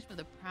connected. Katie, thanks for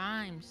the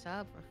prime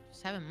sub for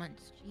 7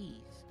 months.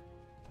 Jeez.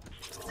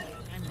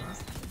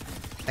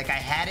 Like I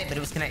had it, but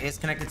it's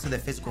connected to the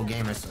physical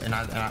gamers, and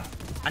I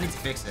need to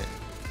fix it,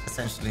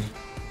 essentially.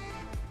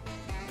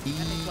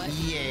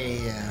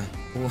 Yeah.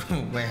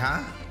 Wait,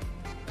 huh?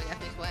 Wait, I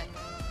fixed what?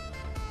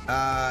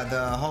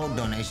 The whole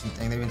donation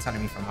thing. They've been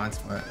telling me for months,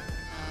 but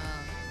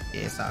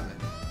yeah, it's all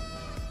good.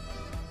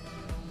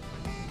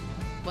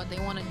 But they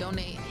want to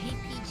donate. Hey,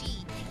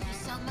 PG, thank you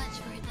so much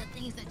for the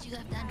things that you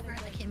have done for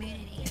the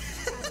community.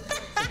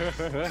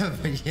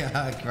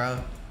 Yeah,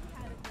 bro.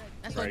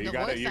 That's Bro, what you the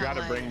voice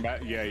gotta sound bring like.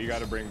 back. Yeah, you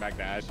gotta bring back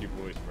the Ashy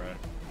voice, bro.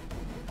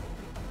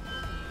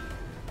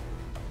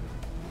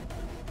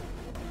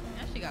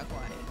 Ashley got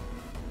quiet.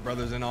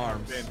 Brothers in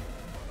arms.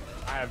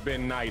 I have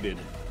been knighted.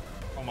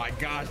 Oh my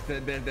gosh,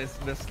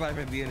 the slap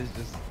at the end is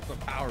just so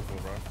powerful,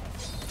 bro.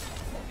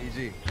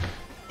 EG.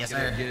 Yes,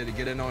 sir.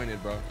 Get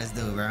anointed, bro. Let's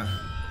do it, bro.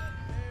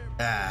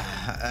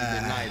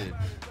 Get knighted.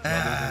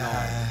 Brothers in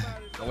arms.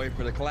 So wait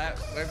for the clap.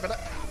 Wait for the.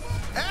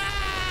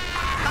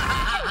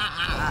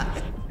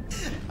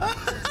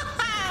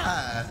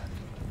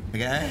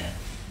 Okay.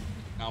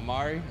 Now,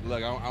 Mari,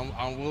 look,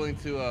 I'm willing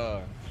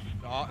to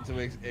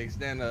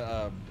extend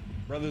a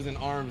brothers in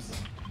arms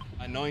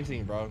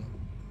anointing, bro.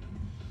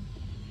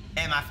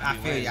 Em, I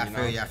feel you.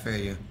 I feel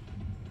you.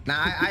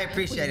 Nah, I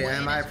appreciate it,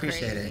 Em. I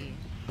appreciate it.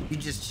 You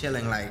just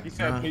chilling like. He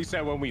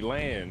said when we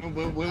land.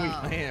 When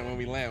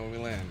we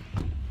land.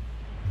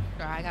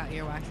 Bro, I got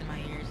earwax in my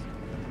ears.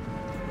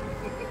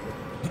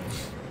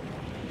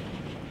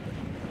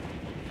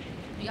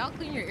 Y'all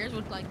clean your ears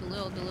with like the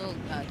little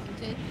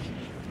Q-tips?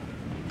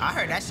 I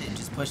heard that shit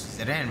just pushes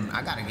it in.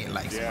 I gotta get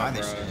like some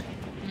other shit.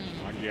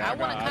 Yeah, I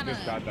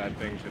just got that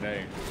thing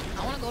today.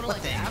 I want to go to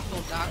like the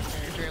actual doctor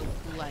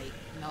who like,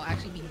 you know,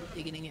 actually be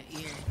digging in your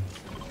ear.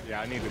 Yeah,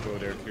 I need to go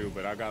there too,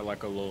 but I got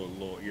like a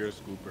little ear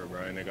scooper,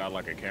 bro, and it got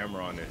like a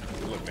camera on it.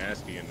 It look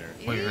nasty in there.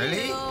 Wait,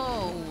 really?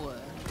 Ew.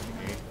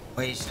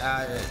 Wait,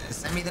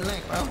 send me the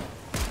link, bro.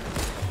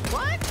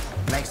 What?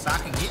 Like so I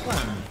can get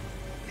one.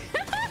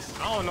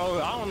 I don't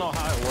know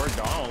how it worked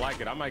though. I don't like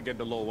it. I might get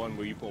the little one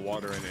where you put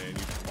water in it and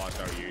you can wash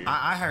out your ear.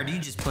 I heard you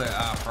just put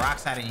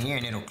peroxide in your ear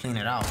and it'll clean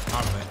it out.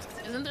 All of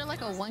it. Isn't there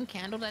like a one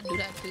candle that do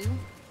that too?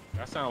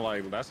 That sound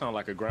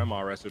like a grandma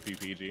recipe,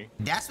 PG.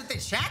 That's what the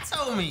chat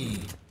told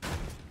me.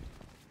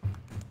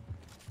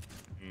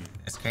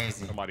 That's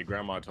crazy. Somebody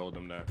grandma told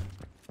them that.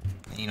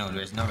 You know,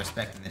 there's no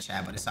respect in the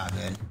chat, but it's all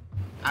good.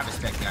 I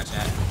respect y'all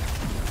chat.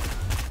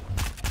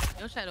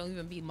 Your chat don't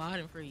even be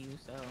modding for you,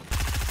 so.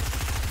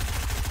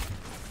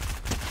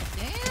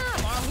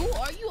 Damn,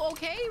 are you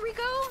okay,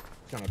 Rico?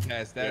 Trying to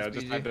pass that. Yeah, I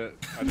just had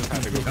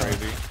to go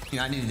crazy. You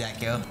know, I needed that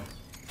kill.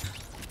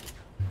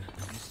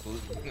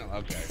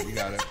 Okay, we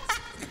got it.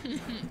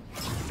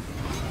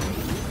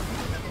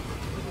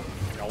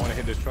 Y'all want to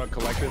hit this truck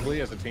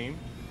collectively as a team?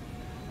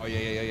 Oh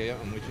yeah.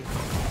 I'm with you.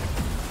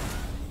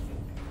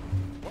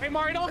 Wait,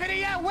 Mari, don't hit it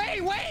yet.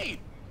 Wait.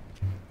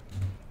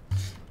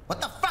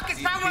 What the fuck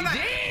is wrong with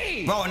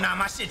that? Bro, nah,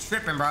 my shit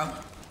tripping, bro.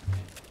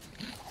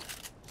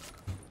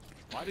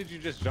 Why did you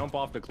just jump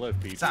off the cliff,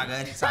 PG? It's all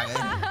good. It's all good.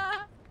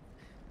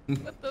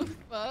 What the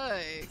fuck?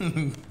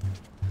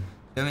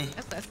 Feel me?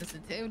 That's that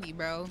sensitivity,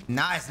 bro.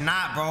 Nah, it's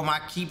not, bro. My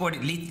keyboard,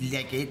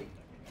 like it.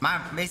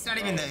 It's not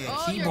even the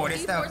keyboard.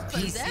 It's the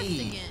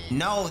PC.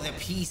 No, the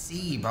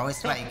PC, bro.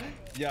 It's like.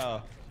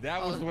 Yo,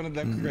 that was one of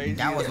the craziest.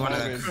 That was one of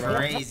the moments, bro.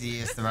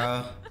 craziest,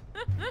 bro.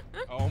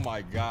 Oh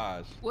my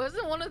gosh.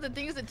 Wasn't one of the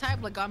things that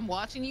type like I'm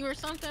watching you or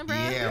something, bro?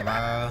 Yeah,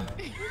 bro.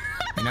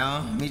 You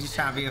know, me just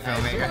trying to be a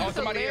filmmaker. Oh,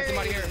 somebody here.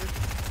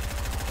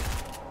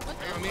 What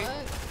the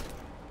fuck?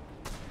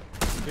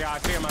 Yeah, I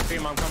see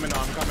him. I'm coming.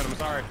 I'm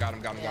sorry. Got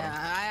him.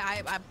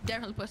 Yeah, I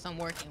definitely put some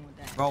work in with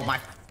that. Bro,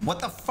 what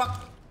the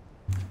fuck?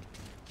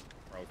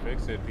 Bro,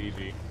 fix it,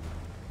 PG.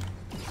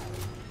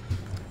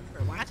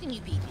 We're watching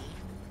you, PG.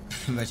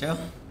 But yo.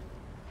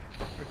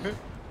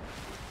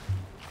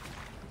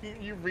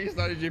 You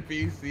restarted your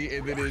PC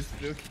and then it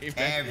still came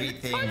back.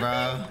 Everything,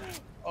 bro.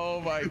 Oh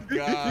my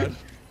gosh.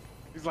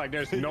 He's like,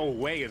 there's no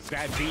way it's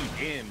that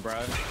deep in,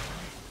 bro.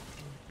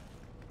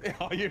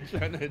 All you're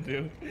trying to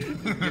do is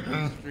get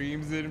the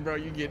streams in, bro.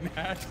 You get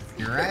nasty.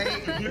 You're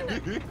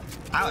right.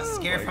 I was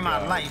scared for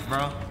my life,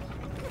 bro.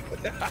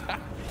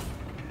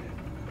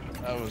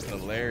 That was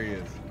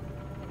hilarious.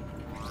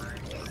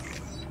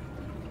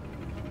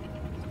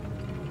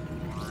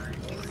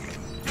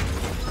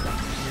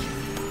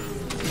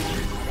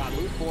 Got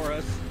loot for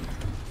us.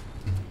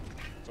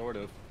 Sort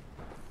of.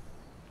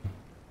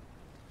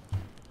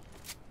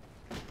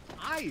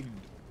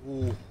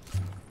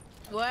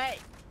 What?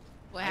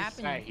 What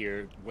happened? I sat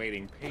here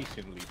waiting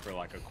patiently for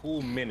like a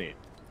cool minute.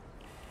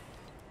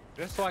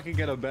 Just so I could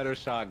get a better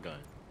shotgun.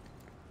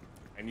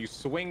 And you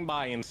swing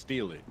by and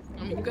steal it.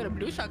 I mean, you got a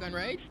blue shotgun,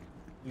 right?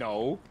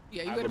 No.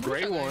 Yeah, you I got have a a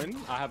gray shotgun. one.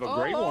 I have a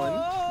gray one.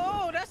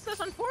 Oh, that's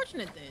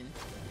unfortunate then.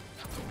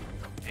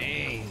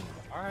 Dang.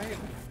 All right.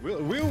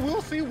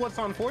 We'll see what's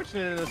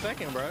unfortunate in a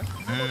second, bro.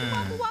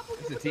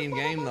 It's a team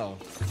game though.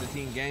 It's a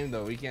team game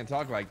though. We can't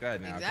talk like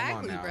that now.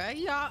 Exactly, Come on now.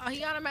 bro.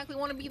 He automatically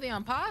want to be the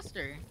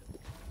imposter.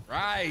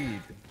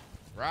 Right.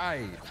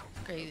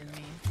 Crazy to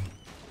me.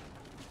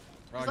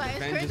 Bro, It's like, it's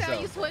defend crazy how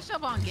you yourself. switch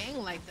up on game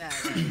like that.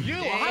 Like,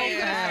 How you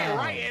gonna say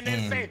right and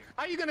then say?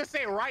 How you gonna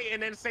say right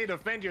and then say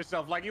defend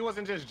yourself? Like you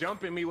wasn't just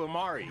jumping me with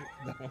Mari.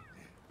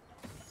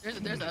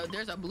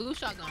 there's a blue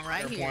shotgun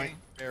right here.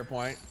 Fair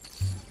point.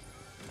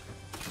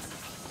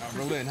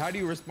 Berlin, how do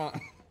you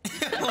respond?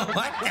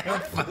 What the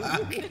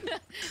fuck?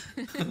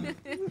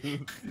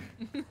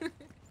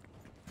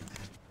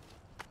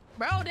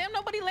 Bro, damn,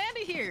 nobody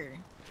landed here.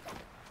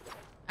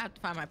 I have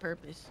to find my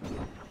purpose.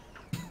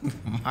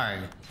 Alright.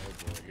 Oh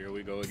boy, here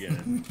we go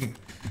again.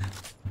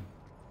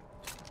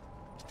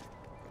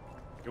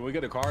 Can we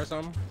get a car or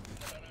something?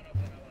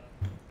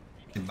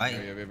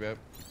 Invite. Yep.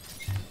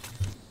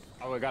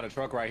 Oh, we got a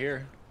truck right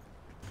here.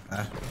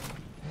 Get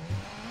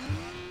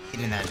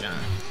in that, John.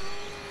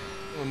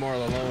 More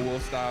of the lone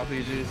wolf style,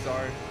 PG.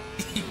 Sorry.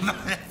 You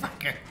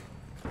motherfucker.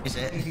 Good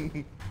shit.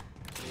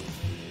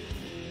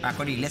 Alright,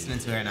 what are you listening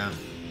to right now?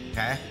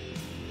 Okay.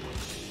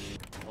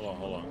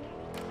 Hold on.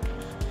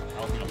 I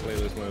was gonna play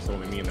this when it's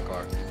only me in the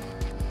car.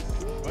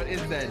 What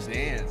is that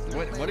dance?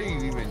 What are you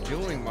even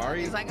doing,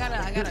 Mari? Cause I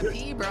gotta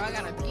pee, bro. I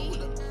gotta pee.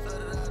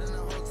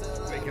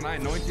 Wait, can I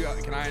anoint you?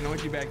 Can I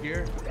anoint you back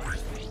here?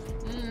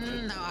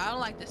 No, I don't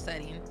like this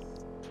setting.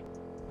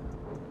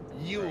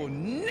 You will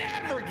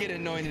never get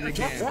anointed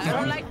again. I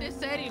don't like this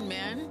setting,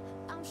 man.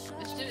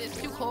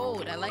 It's too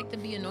cold. I like to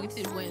be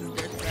anointed when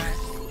there's grass.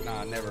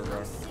 Nah, never,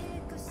 bro.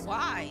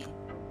 Why?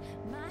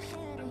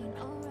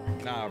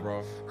 Nah,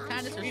 bro.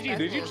 Kind of PG,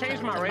 did you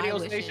change my radio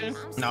station?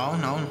 No.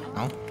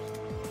 I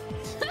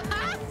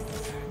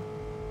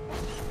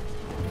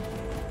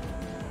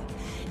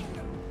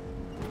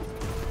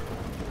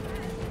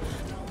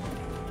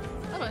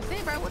was gonna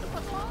say, bro, what the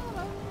fuck going on,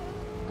 bro?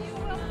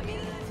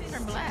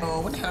 Turn black.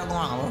 Oh, what the hell going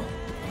on, bro?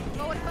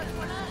 Bro, what the fuck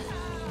going on?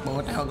 Bro,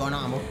 what the hell going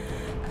on, bro?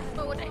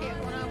 Bro, what the hell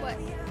going on, what?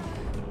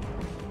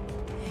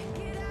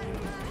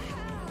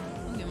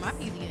 I'm getting my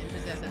PC getting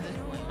possessed at this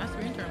point. My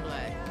screen turned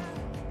black.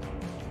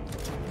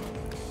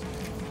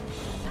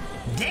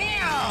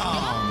 Damn!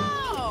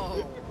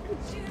 No!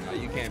 Nah,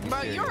 you can't be Bro,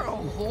 serious. you're a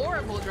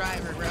horrible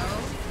driver, bro.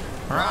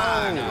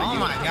 Right. Nah, Oh you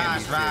my can't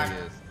gosh, be Rock.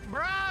 serious.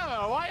 Bro,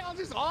 why y'all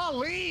just all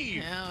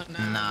leave? Hell no,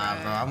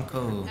 Nah, bro, I'm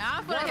cool.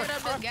 I'm gonna hit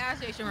up this gas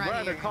station right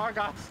Bro, here. the car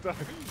got stuck.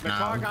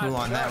 Nah, we cool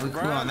on that. We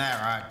cool on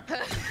that, Rock.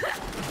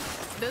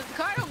 The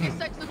car don't get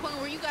stuck to the point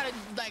where you gotta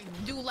like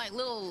do like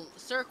little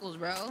circles,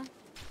 bro.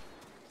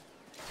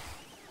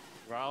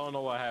 Bro, I don't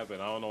know what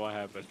happened. I don't know what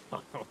happened. I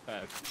don't know what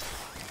happened.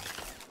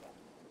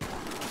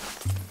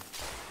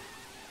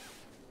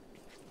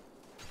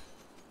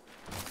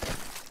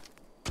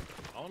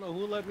 I don't know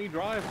who let me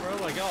drive, bro.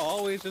 Like, y'all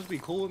always just be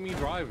cool with me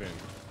driving.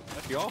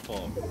 That's your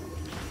fault.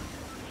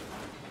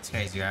 It's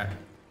crazy, right?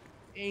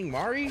 Dang,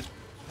 Mari.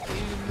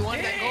 You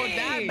want that go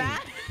that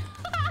bad?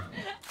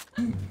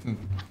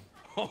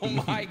 Oh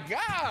my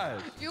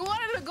gosh. You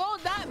wanted to go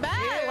that bad,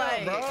 Yeah,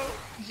 like, bro.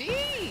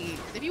 jeez.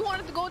 If you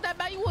wanted to go that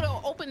bad, you would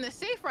have opened the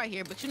safe right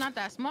here. But you're not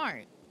that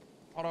smart.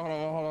 Hold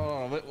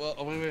on. Wait.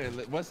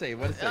 What say?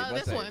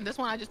 This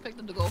one I just picked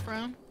up to go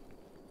from.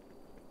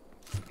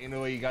 You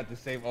know you got the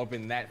safe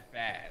open that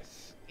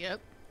fast. Yep.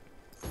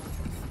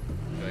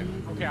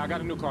 Okay, I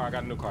got a new car.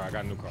 Can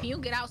you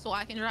get out so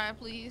I can drive,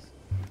 please?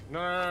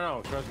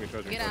 No. Trust me.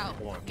 Get out.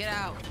 Come on. Get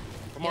out.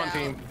 Come on,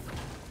 team.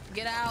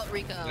 Get out,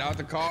 Rico. Get out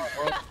the car,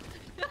 bro.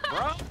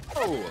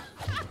 Bro.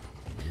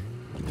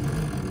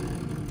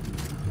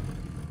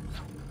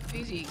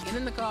 Fiji, get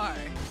in the car.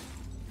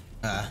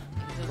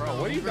 Bro,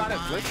 what do you got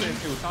us listening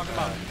to? Talk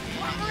about.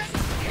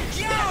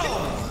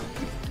 Yo!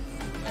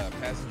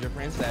 Passenger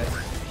princess.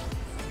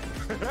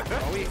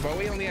 Bro,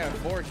 we only have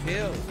 4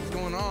 kills. What's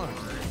going on?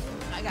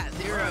 I got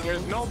 0.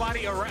 There's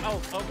nobody around.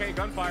 Oh, okay.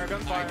 Gunfire. I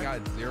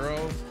got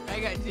 0. I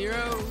got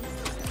 0.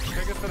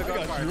 Take us to the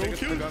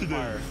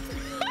gunfire.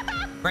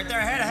 Right there,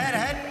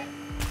 ahead.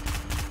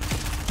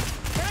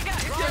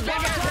 Hit him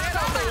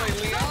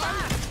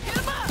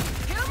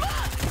up.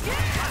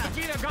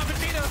 Yeah. Got the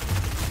cheetah.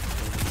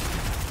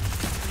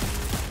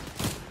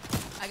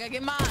 I gotta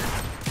get mine.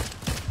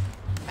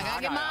 I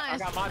got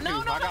mine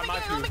No, too. I got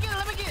mine let me get him.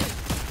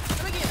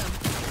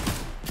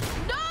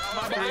 No!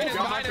 Behind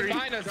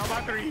us. Got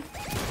my 3.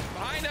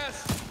 Behind us.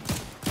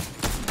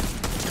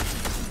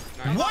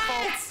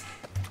 What?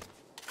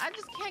 I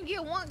just can't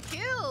get 1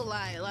 kill.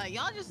 Like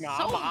y'all just Nah,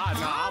 so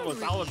I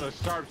was a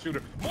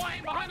sharpshooter.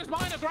 Boy, behind us,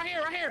 right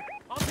here.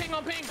 On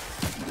ping.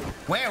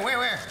 Where?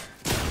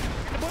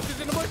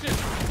 In the bushes.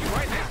 You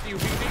right next to you,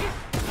 BD.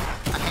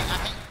 I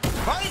can't.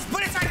 Bro, these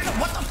bullets are.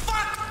 What the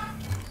fuck?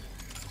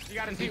 He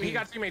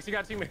got teammates,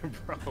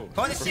 bro.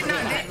 Bro, this shit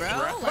not dead, bro.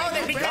 Bro,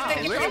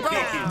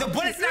 the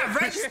bullet's not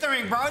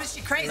registering, bro. This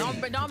shit crazy.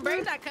 Don't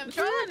break that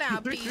controller now,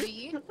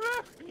 PG.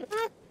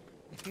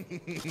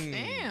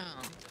 Damn.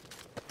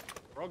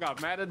 Bro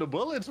got mad at the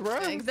bullets, bro.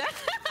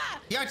 Exactly.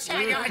 Yo,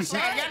 chat,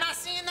 y'all not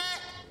seeing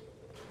that?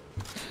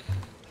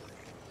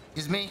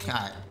 It's me?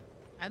 Alright.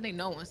 I think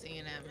no one's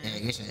seeing that, man. Yeah,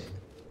 good shit.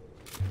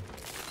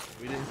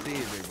 We didn't see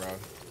it, big bro.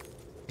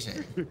 Good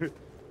shit.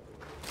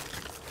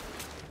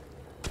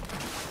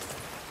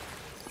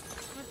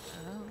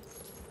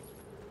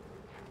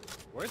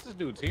 Where's this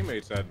dude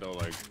teammates at though?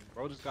 Like,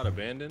 bro just got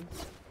abandoned.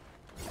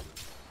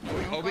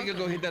 Oh, we could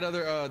go hit that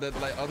other, other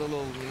little, you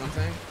know what I'm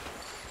saying?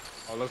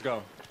 Oh, let's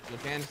go. The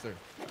canister.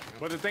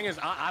 But the thing is,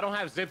 I don't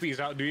have zippies.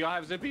 Do y'all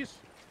have zippies?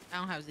 I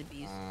don't have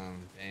zippies.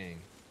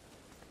 Dang.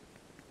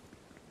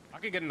 I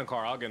could get in the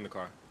car. I'll get in the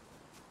car.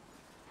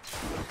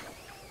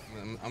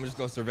 I'm just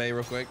gonna survey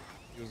real quick.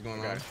 See what's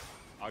going on.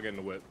 I'll get in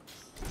the whip.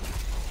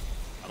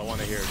 I don't want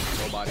to hear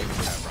nobody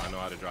ever. I know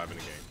how to drive in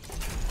the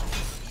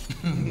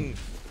game.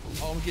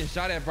 Oh, I'm getting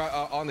shot at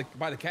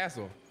by the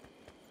castle.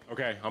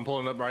 Okay, I'm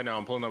pulling up right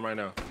now.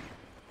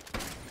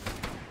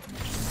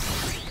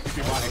 Keep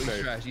your body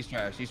safe. He's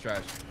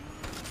trash.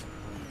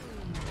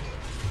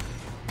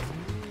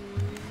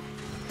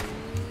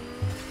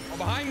 Oh,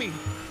 behind me.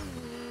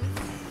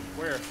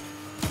 Where?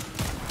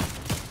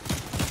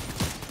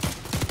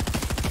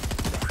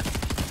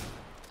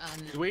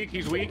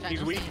 He's weak. I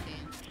don't see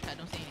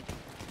anything.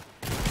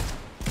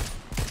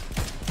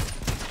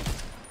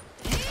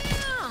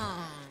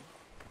 Damn.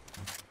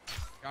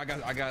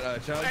 I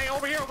got Chug. Hey,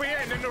 over here.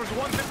 And then there was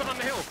one zipping on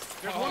the hill.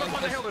 There's one up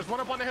on the hill.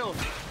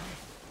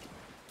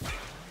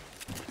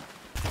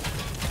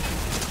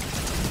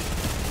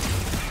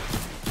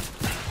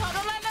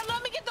 Let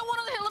me get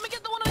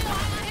the one on the hill.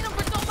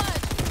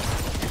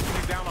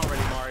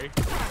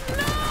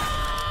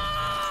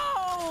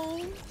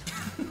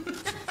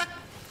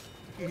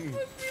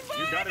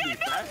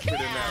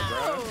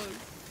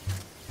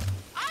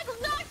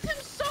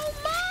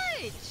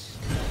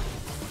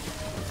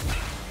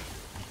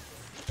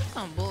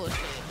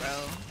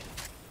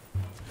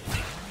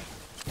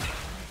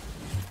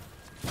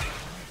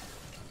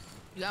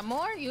 got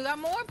more? You got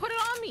more? Put it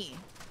on me.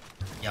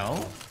 Yo.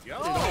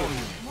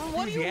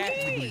 What do you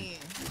mean?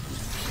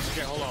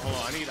 Okay, hold on.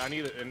 I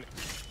need it. Okay,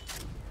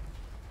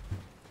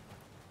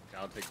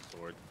 I'll take the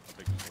sword.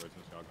 Since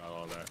y'all got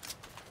all that.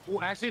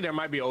 Oh, actually, there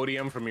might be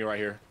ODM for me right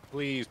here.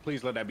 Please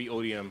let that be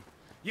ODM.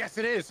 Yes,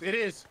 it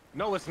is.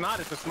 No, it's not.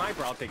 It's a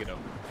sniper. I'll take it though.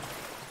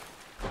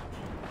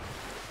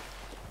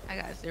 I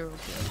got 0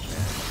 kills, bro.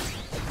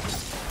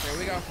 Okay,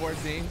 we got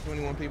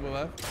 21 people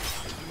left.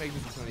 You make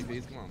this a 20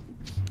 piece. Come on.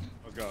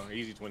 Let's go.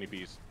 Easy 20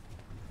 piece.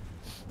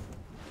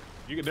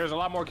 There's a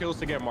lot more kills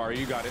to get, Mario.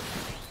 You got it.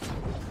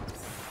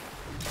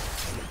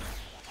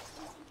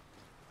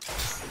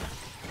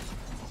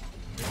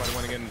 Anybody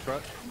want to get in the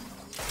truck?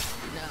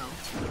 No.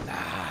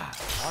 Nah.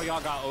 All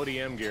y'all got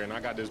ODM gear, and I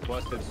got this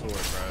busted sword,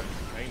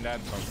 bro. Ain't that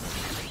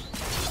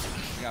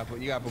something?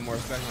 You gotta put more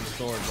respect on the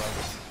sword, bro.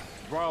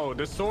 Bro,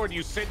 the sword,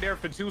 you sit there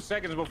for 2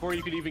 seconds before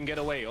you could even get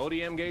away.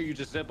 ODM gear, you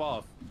just zip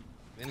off.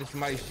 Then if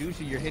somebody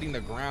shoots you, you're hitting the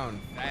ground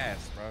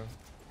fast, bro.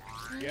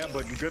 Yeah,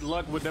 but good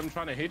luck with them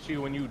trying to hit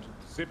you when you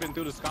zipping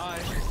through the sky.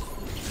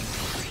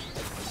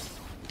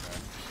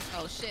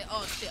 Oh shit!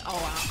 Oh,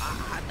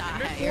 I thought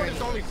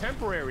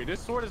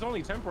This sword is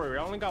only temporary.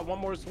 I only got one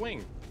more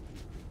swing.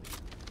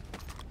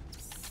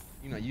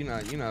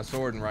 You're not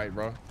swording right,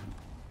 bro.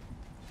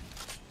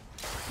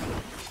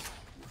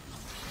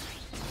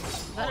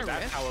 Oh,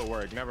 that's how it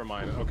worked. Never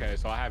mind. Okay,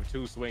 so I have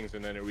 2 swings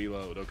and then it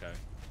reload. Okay.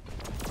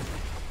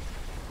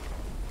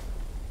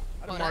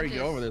 How did Mario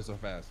get over there so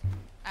fast?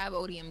 I have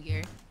ODM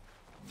gear.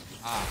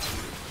 Ah.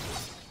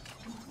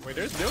 Wait,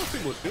 there's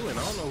people shooting.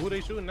 I don't know who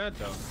they shooting at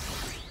though.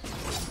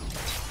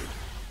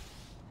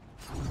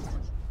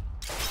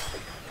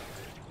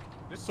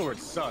 This sword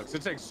sucks.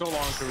 It takes so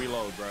long to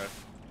reload, bro.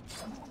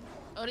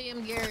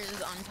 ODM gear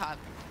is on top.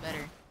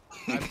 Better.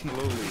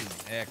 Absolutely.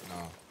 Heck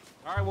no.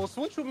 All right, well,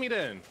 switch with me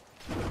then.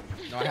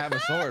 No, I have a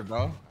sword,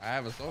 bro. I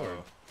have a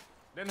sword.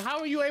 Then how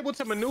are you able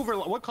to maneuver?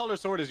 What color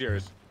sword is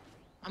yours?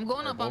 I'm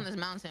going up on this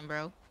mountain,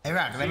 bro. Hey,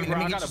 Rock, let me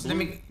get your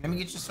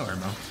sword,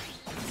 bro.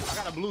 I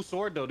got a blue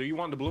sword though. Do you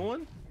want the blue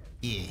one?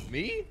 Yeah.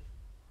 Me?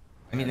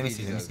 Let me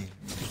see. Here.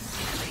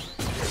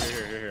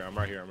 I'm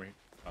right here.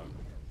 Oh.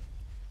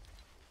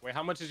 Wait,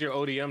 how much is your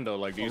ODM though?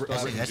 Like, do you still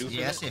have that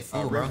shit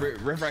full, bro.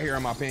 Riff right here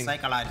on my ping.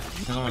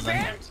 Psychological.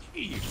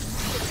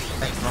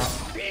 Thanks, bro.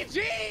 PG!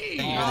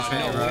 Thank you for the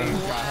trade, bro.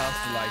 Got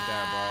hustle like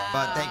that, bro.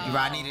 But thank you,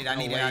 bro. I needed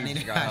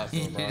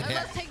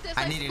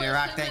it,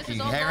 Rock. Thank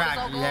you.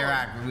 Hey,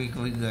 Rock. We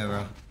good,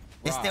 bro.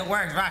 It still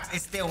works, Rock.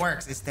 It still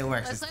works. Barely.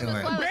 It's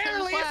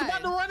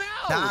about to run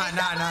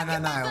out.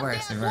 Nah, it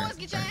works.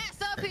 Get your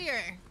ass up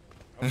here.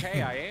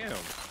 Okay, I am.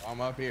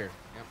 I'm up here.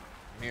 Yep.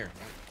 I'm here.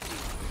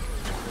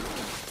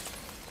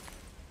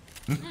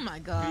 Oh my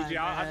god. PG,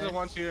 I just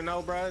want you to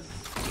know, bro.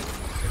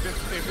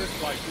 If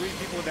it's like 3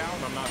 people down,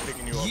 I'm not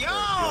picking you up. Yo!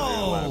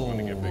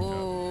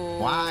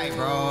 First. Why,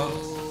 bro?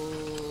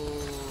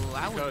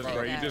 Because,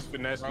 bro, you just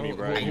finessed me,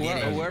 bro.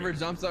 Whoever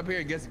jumps up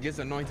here gets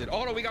anointed.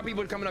 Oh no, we got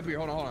people coming up here.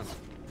 Hold on.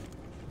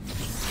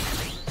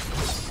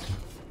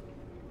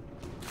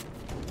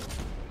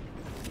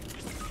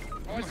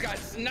 Oh, it's got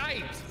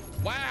sniped.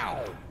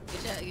 Wow.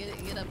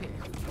 Get up here.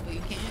 Oh,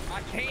 you can't?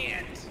 I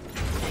can't.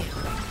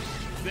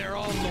 They're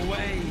on the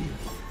way.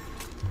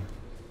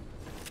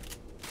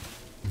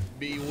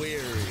 Be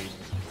wary.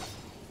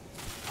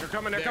 They're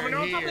coming on top of the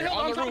hill.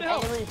 On the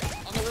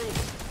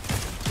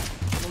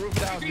roof of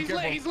the house. He's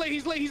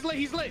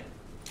lit.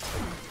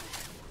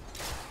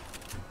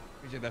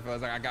 Appreciate that,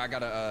 fellas. I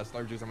got a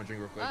slurp juice. I'm gonna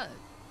drink real quick.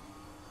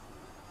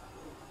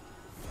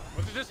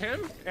 Was it just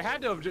him? It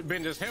had to have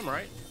been just him,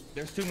 right?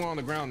 There's 2 more on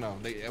the ground though.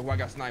 Who I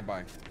got sniped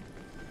by.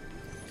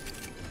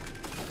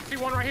 See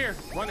one right here,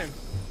 running.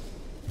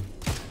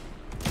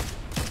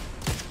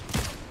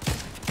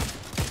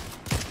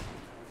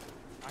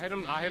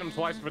 I hit him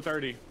twice for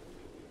 30.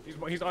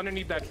 He's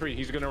underneath that tree.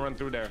 He's gonna run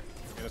through there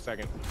in a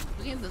second.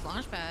 We get this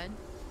launch pad.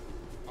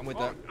 I'm with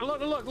that.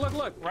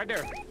 Look, right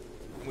there.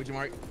 I'm with you,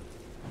 Mark.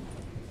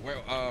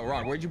 Where,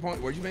 Ron, where'd you point?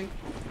 Where'd you ping?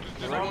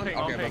 Just on ping.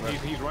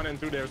 He's running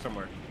through there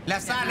somewhere.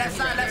 Left side, right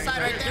there.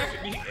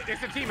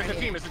 It's a team.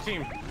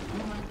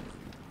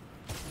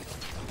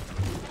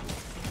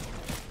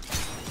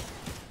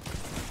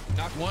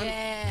 Knocked one.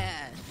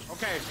 Yeah.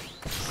 Okay.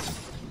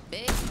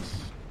 Bitch.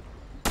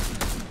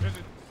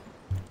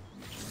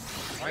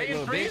 Right,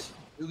 little bitch.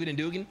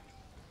 Dugan.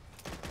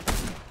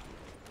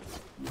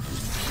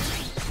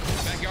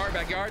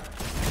 Backyard.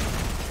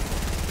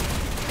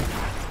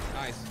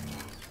 Nice.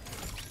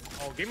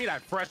 Oh, give me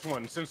that fresh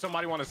one since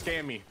somebody want to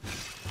scam me.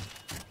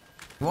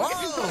 Whoa.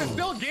 You trying to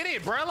still get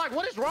it, bro. Like,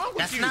 what is wrong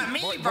with you? That's not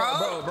me,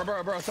 bro.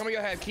 Bro. Some of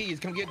y'all have keys.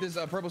 Come get this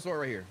purple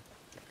sword right here.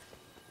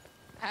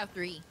 I have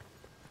 3.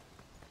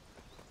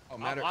 Oh,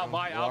 I'll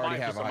buy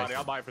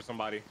it for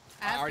somebody.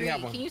 I already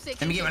have one. Can you say?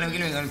 Let me get one.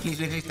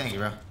 Please. Thank you,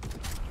 bro.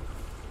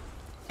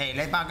 Hey,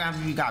 let's bygones.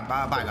 You got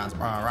bygones,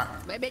 bro. Right?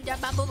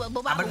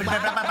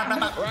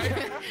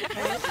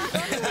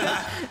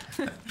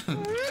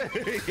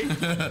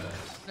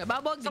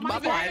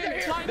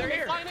 They're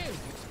here.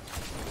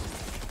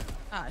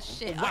 Ah,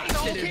 shit. It's the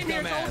whole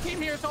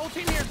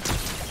team here.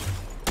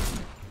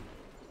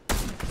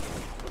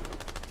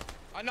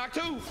 I knocked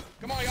 2.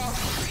 Come on, y'all.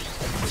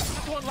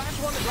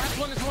 Last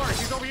one is Mark.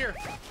 He's over here.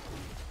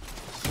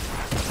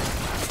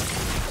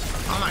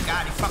 Oh my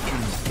God, he fucking.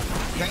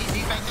 Yeah,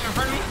 he's right there in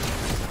front of me.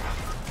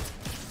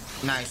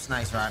 Nice,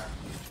 Rock.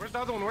 Where's the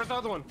other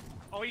one?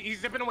 Oh, he's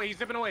zipping away.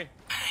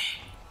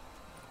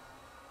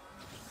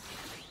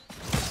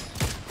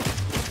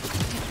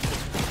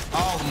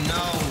 Oh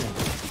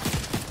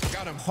no.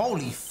 Got him.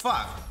 Holy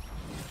fuck.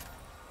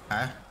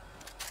 Huh?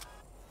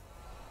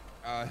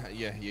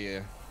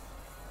 Yeah.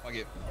 Fuck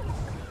it.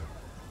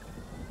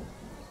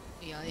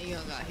 Yeah, you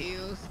got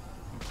heals.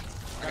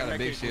 I got a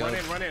big shield.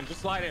 Run in.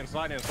 Just slide in.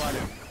 Hold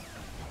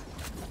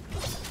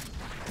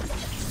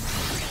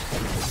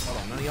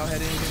on, none of y'all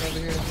had anything over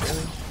here?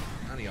 Really?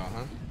 None of y'all,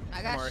 huh?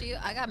 I got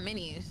shield. I got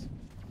minis.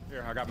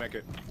 Here, I got mech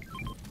it.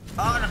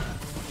 Oh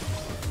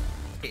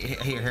no.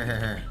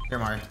 Here,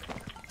 Mario.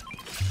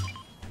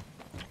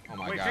 Oh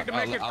my Wait, God. take the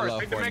mech it first.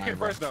 Take the mech it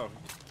first, though.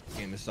 This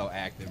game is so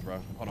active,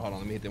 bro. Hold on.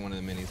 Let me hit one of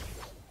the minis.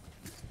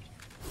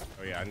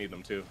 Oh yeah, I need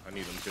them too.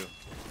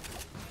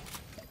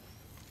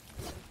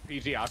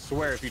 PG, I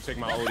swear if you take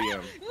my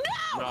ODM.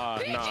 No!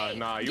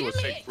 Nah. You a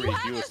sick freak.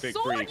 You a sick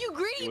freak. You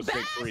greedy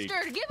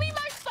bastard! Give me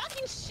my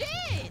fucking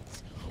shit!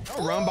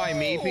 Don't run by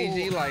me,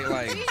 PG. Like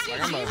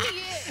I'm a.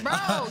 Bro, I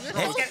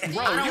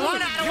don't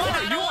want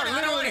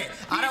it.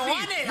 I don't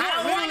want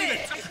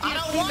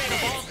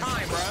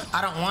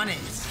it.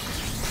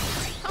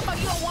 How about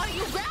you don't want it?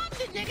 You grabbed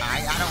it, nigga.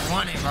 I don't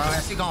want it, bro.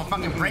 That shit gonna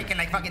fucking break in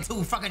like fucking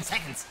 2 fucking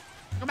seconds.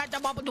 I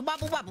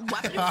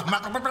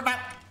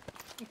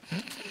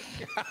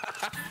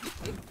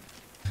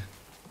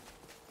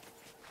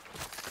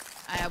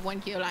have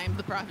 1 kill. I am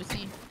the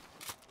prophecy.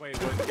 Wait,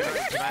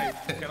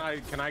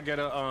 can I get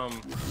a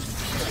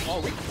Oh,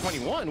 we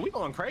 21. We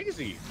going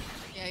crazy.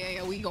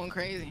 Yeah. We going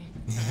crazy.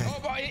 Oh,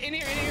 bro, in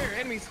here,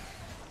 enemies.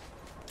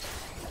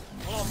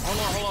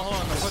 Hold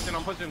on.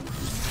 I'm pushing.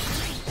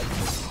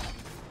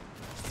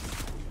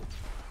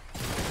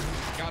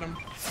 Got him.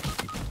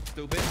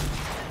 Stupid.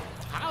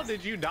 How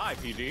did you die,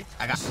 PG?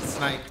 I got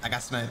sniped.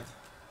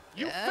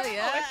 You fell.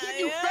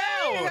 You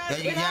fell.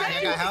 You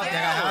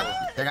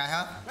got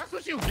help? That's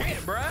what you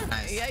get, bruh.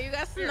 Nice. Yeah, you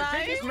got Here, sniped.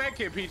 take this med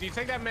kit, PG.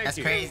 Take that med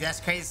kit. That's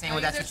crazy saying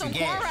well, that's what you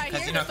get.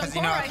 Because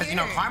you know,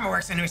 Right karma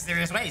works in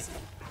mysterious ways.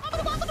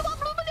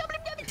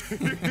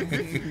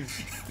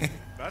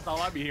 That's all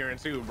I be hearing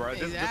too, bro.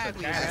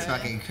 Exactly, Just That's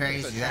fucking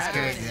crazy.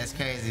 That's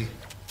crazy.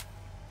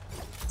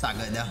 It's all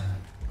good though.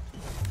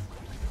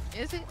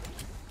 Is it?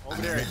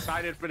 Over there,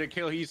 excited for the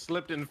kill. He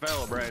slipped and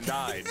fell, bro, and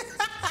died.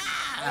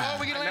 Oh,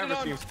 we get landed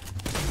on.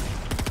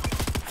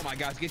 Oh my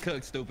gosh, get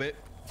cooked, stupid.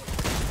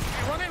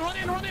 Hey, run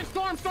in.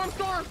 Storm. Does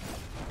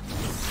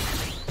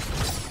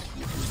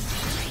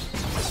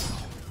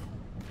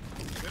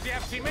he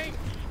have a teammate?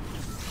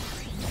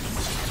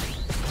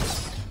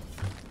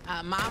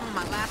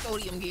 My last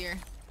odium gear.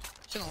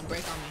 She gonna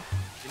break on me.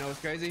 You know what's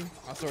crazy?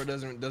 My sword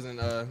doesn't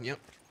yep.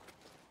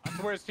 I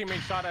swear his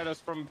teammate shot at us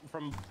from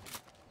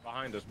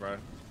behind us, bro.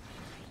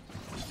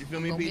 You feel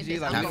me, PG?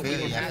 Like, I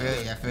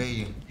feel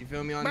you. You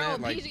feel me on Bro, that?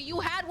 Like, PG,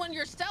 you had one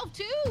yourself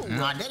too.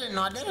 No, I didn't.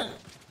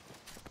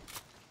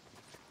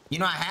 You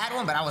know, I had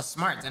one, but I was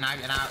smart, and I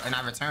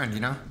returned. You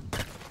know.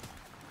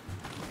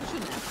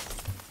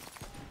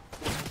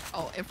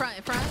 Oh, in front.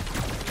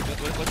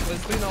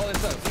 Let's clean all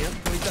this up. Yeah,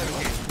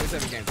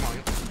 27 games. Come on.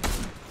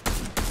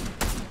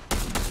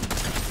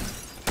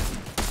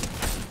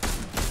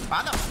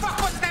 Why the fuck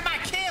wasn't that my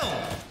kill?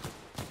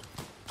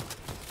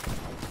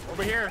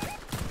 Over here.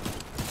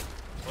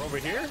 Over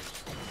here?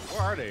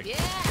 Where are they? Yeah.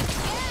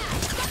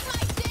 Suck my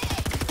dick.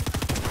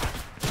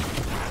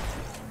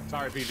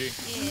 Sorry, PG.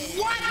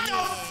 Yeah. What the?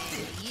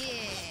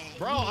 Yeah.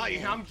 Bro,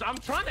 I'm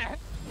trying to.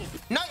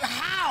 No,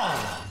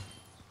 how?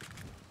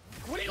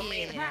 What do you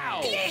mean?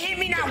 How? He didn't hit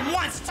me not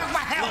once. Talk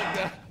about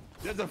help.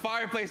 There's a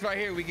fireplace right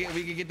here. We can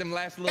get them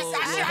last little.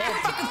 I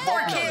had fucking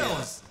 4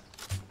 kills.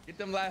 Get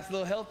them last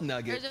little health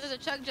nuggets. There's a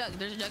chug jug.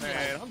 There's a jug.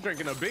 Man, I'm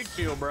drinking a big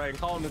shield, bro, and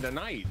calling it a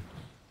night.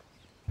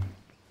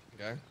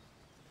 Okay.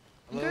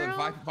 Girl.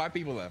 Five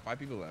people left.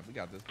 We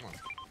got this. Come on.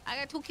 I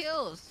got 2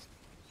 kills.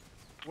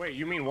 Wait,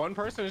 you mean one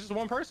person? It's just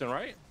one person,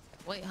 right?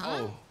 Wait,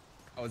 huh?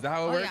 Oh, is that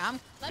how it works?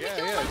 Yeah,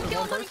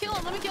 let me kill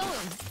him.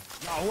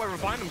 No, whoever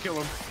find him,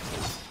 kill him.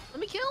 Let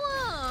me kill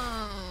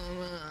him.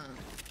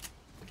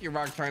 Look at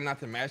Rock trying not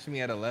to match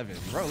me at 11.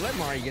 Bro, let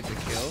Mario get the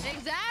kill.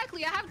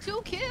 Exactly. I have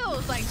 2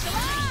 kills. Like, chill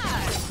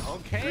out.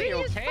 Okay.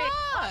 Golly.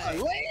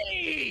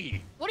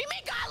 What do you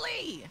mean,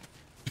 golly?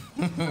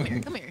 Come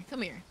here.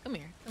 Come here.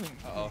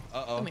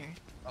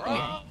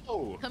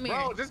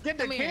 Bro, just get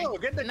the kill.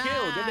 Get the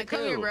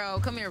kill.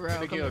 Come here, bro.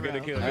 Get the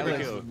kill.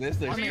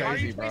 This looks Are you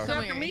crazy, bro. chasing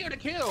after me or the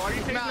kill? Are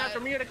you chasing after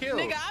me or the kill?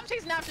 Nigga, I'm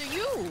chasing after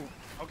you.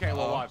 Okay,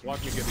 well, watch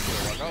me get the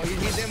kill. Bro,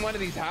 he's in one of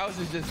these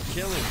houses just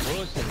chilling,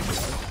 bullshit, bro.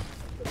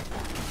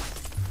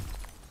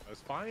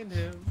 Let's find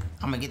him.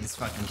 I'm gonna get this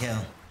fucking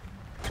kill.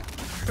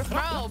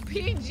 Bro,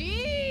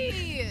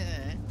 PG.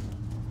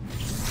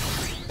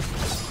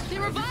 They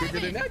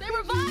reviving.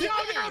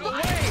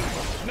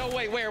 No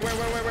way. Where? I don't know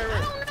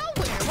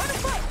where. What the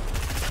fuck?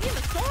 He in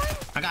the storm?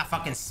 I I got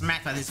fucking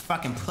smacked by this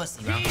fucking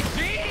pussy, bro.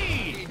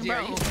 GG! Bro.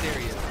 Are you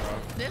serious, bro?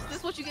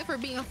 This what you get for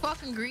being a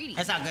fucking greedy.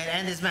 That's not good.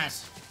 End this match.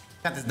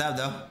 Got this dub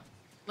though.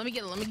 Let me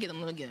get him.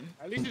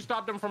 At least you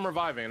stopped him from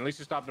reviving. Yeah,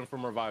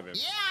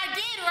 I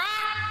did,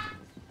 Rock.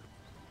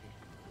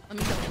 Let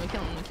me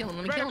kill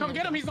him. Come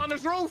get him. He's on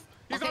this roof.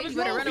 He's on this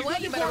roof.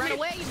 You better run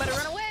away.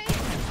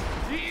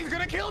 He's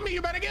gonna kill me.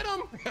 You better get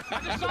him.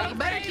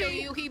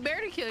 He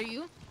better kill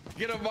you.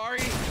 Get him,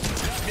 Mari.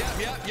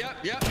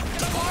 Yep. Get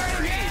him,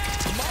 Mari.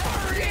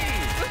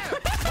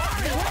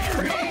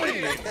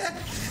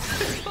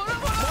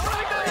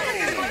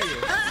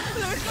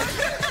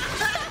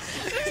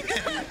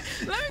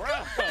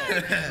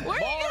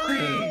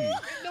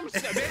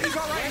 He's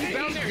all right. He's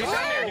down there.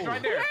 He's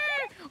right there.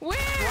 Where?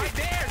 Right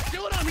there.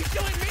 Shoot him. He's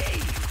shooting me.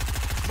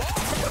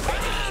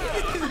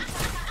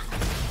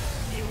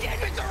 You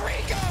gave it to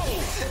Rico.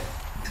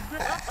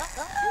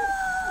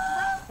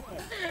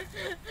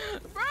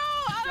 Bro, I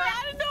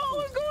didn't know what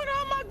was going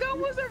on. My gun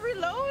wasn't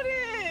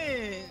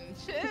reloading.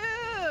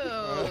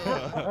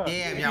 Chill.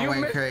 Damn, y'all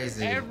went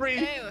crazy.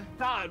 Every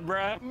shot,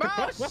 bruh. Bro,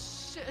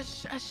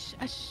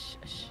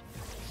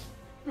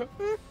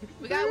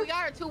 We got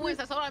our 2 wins.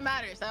 That's all that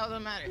matters.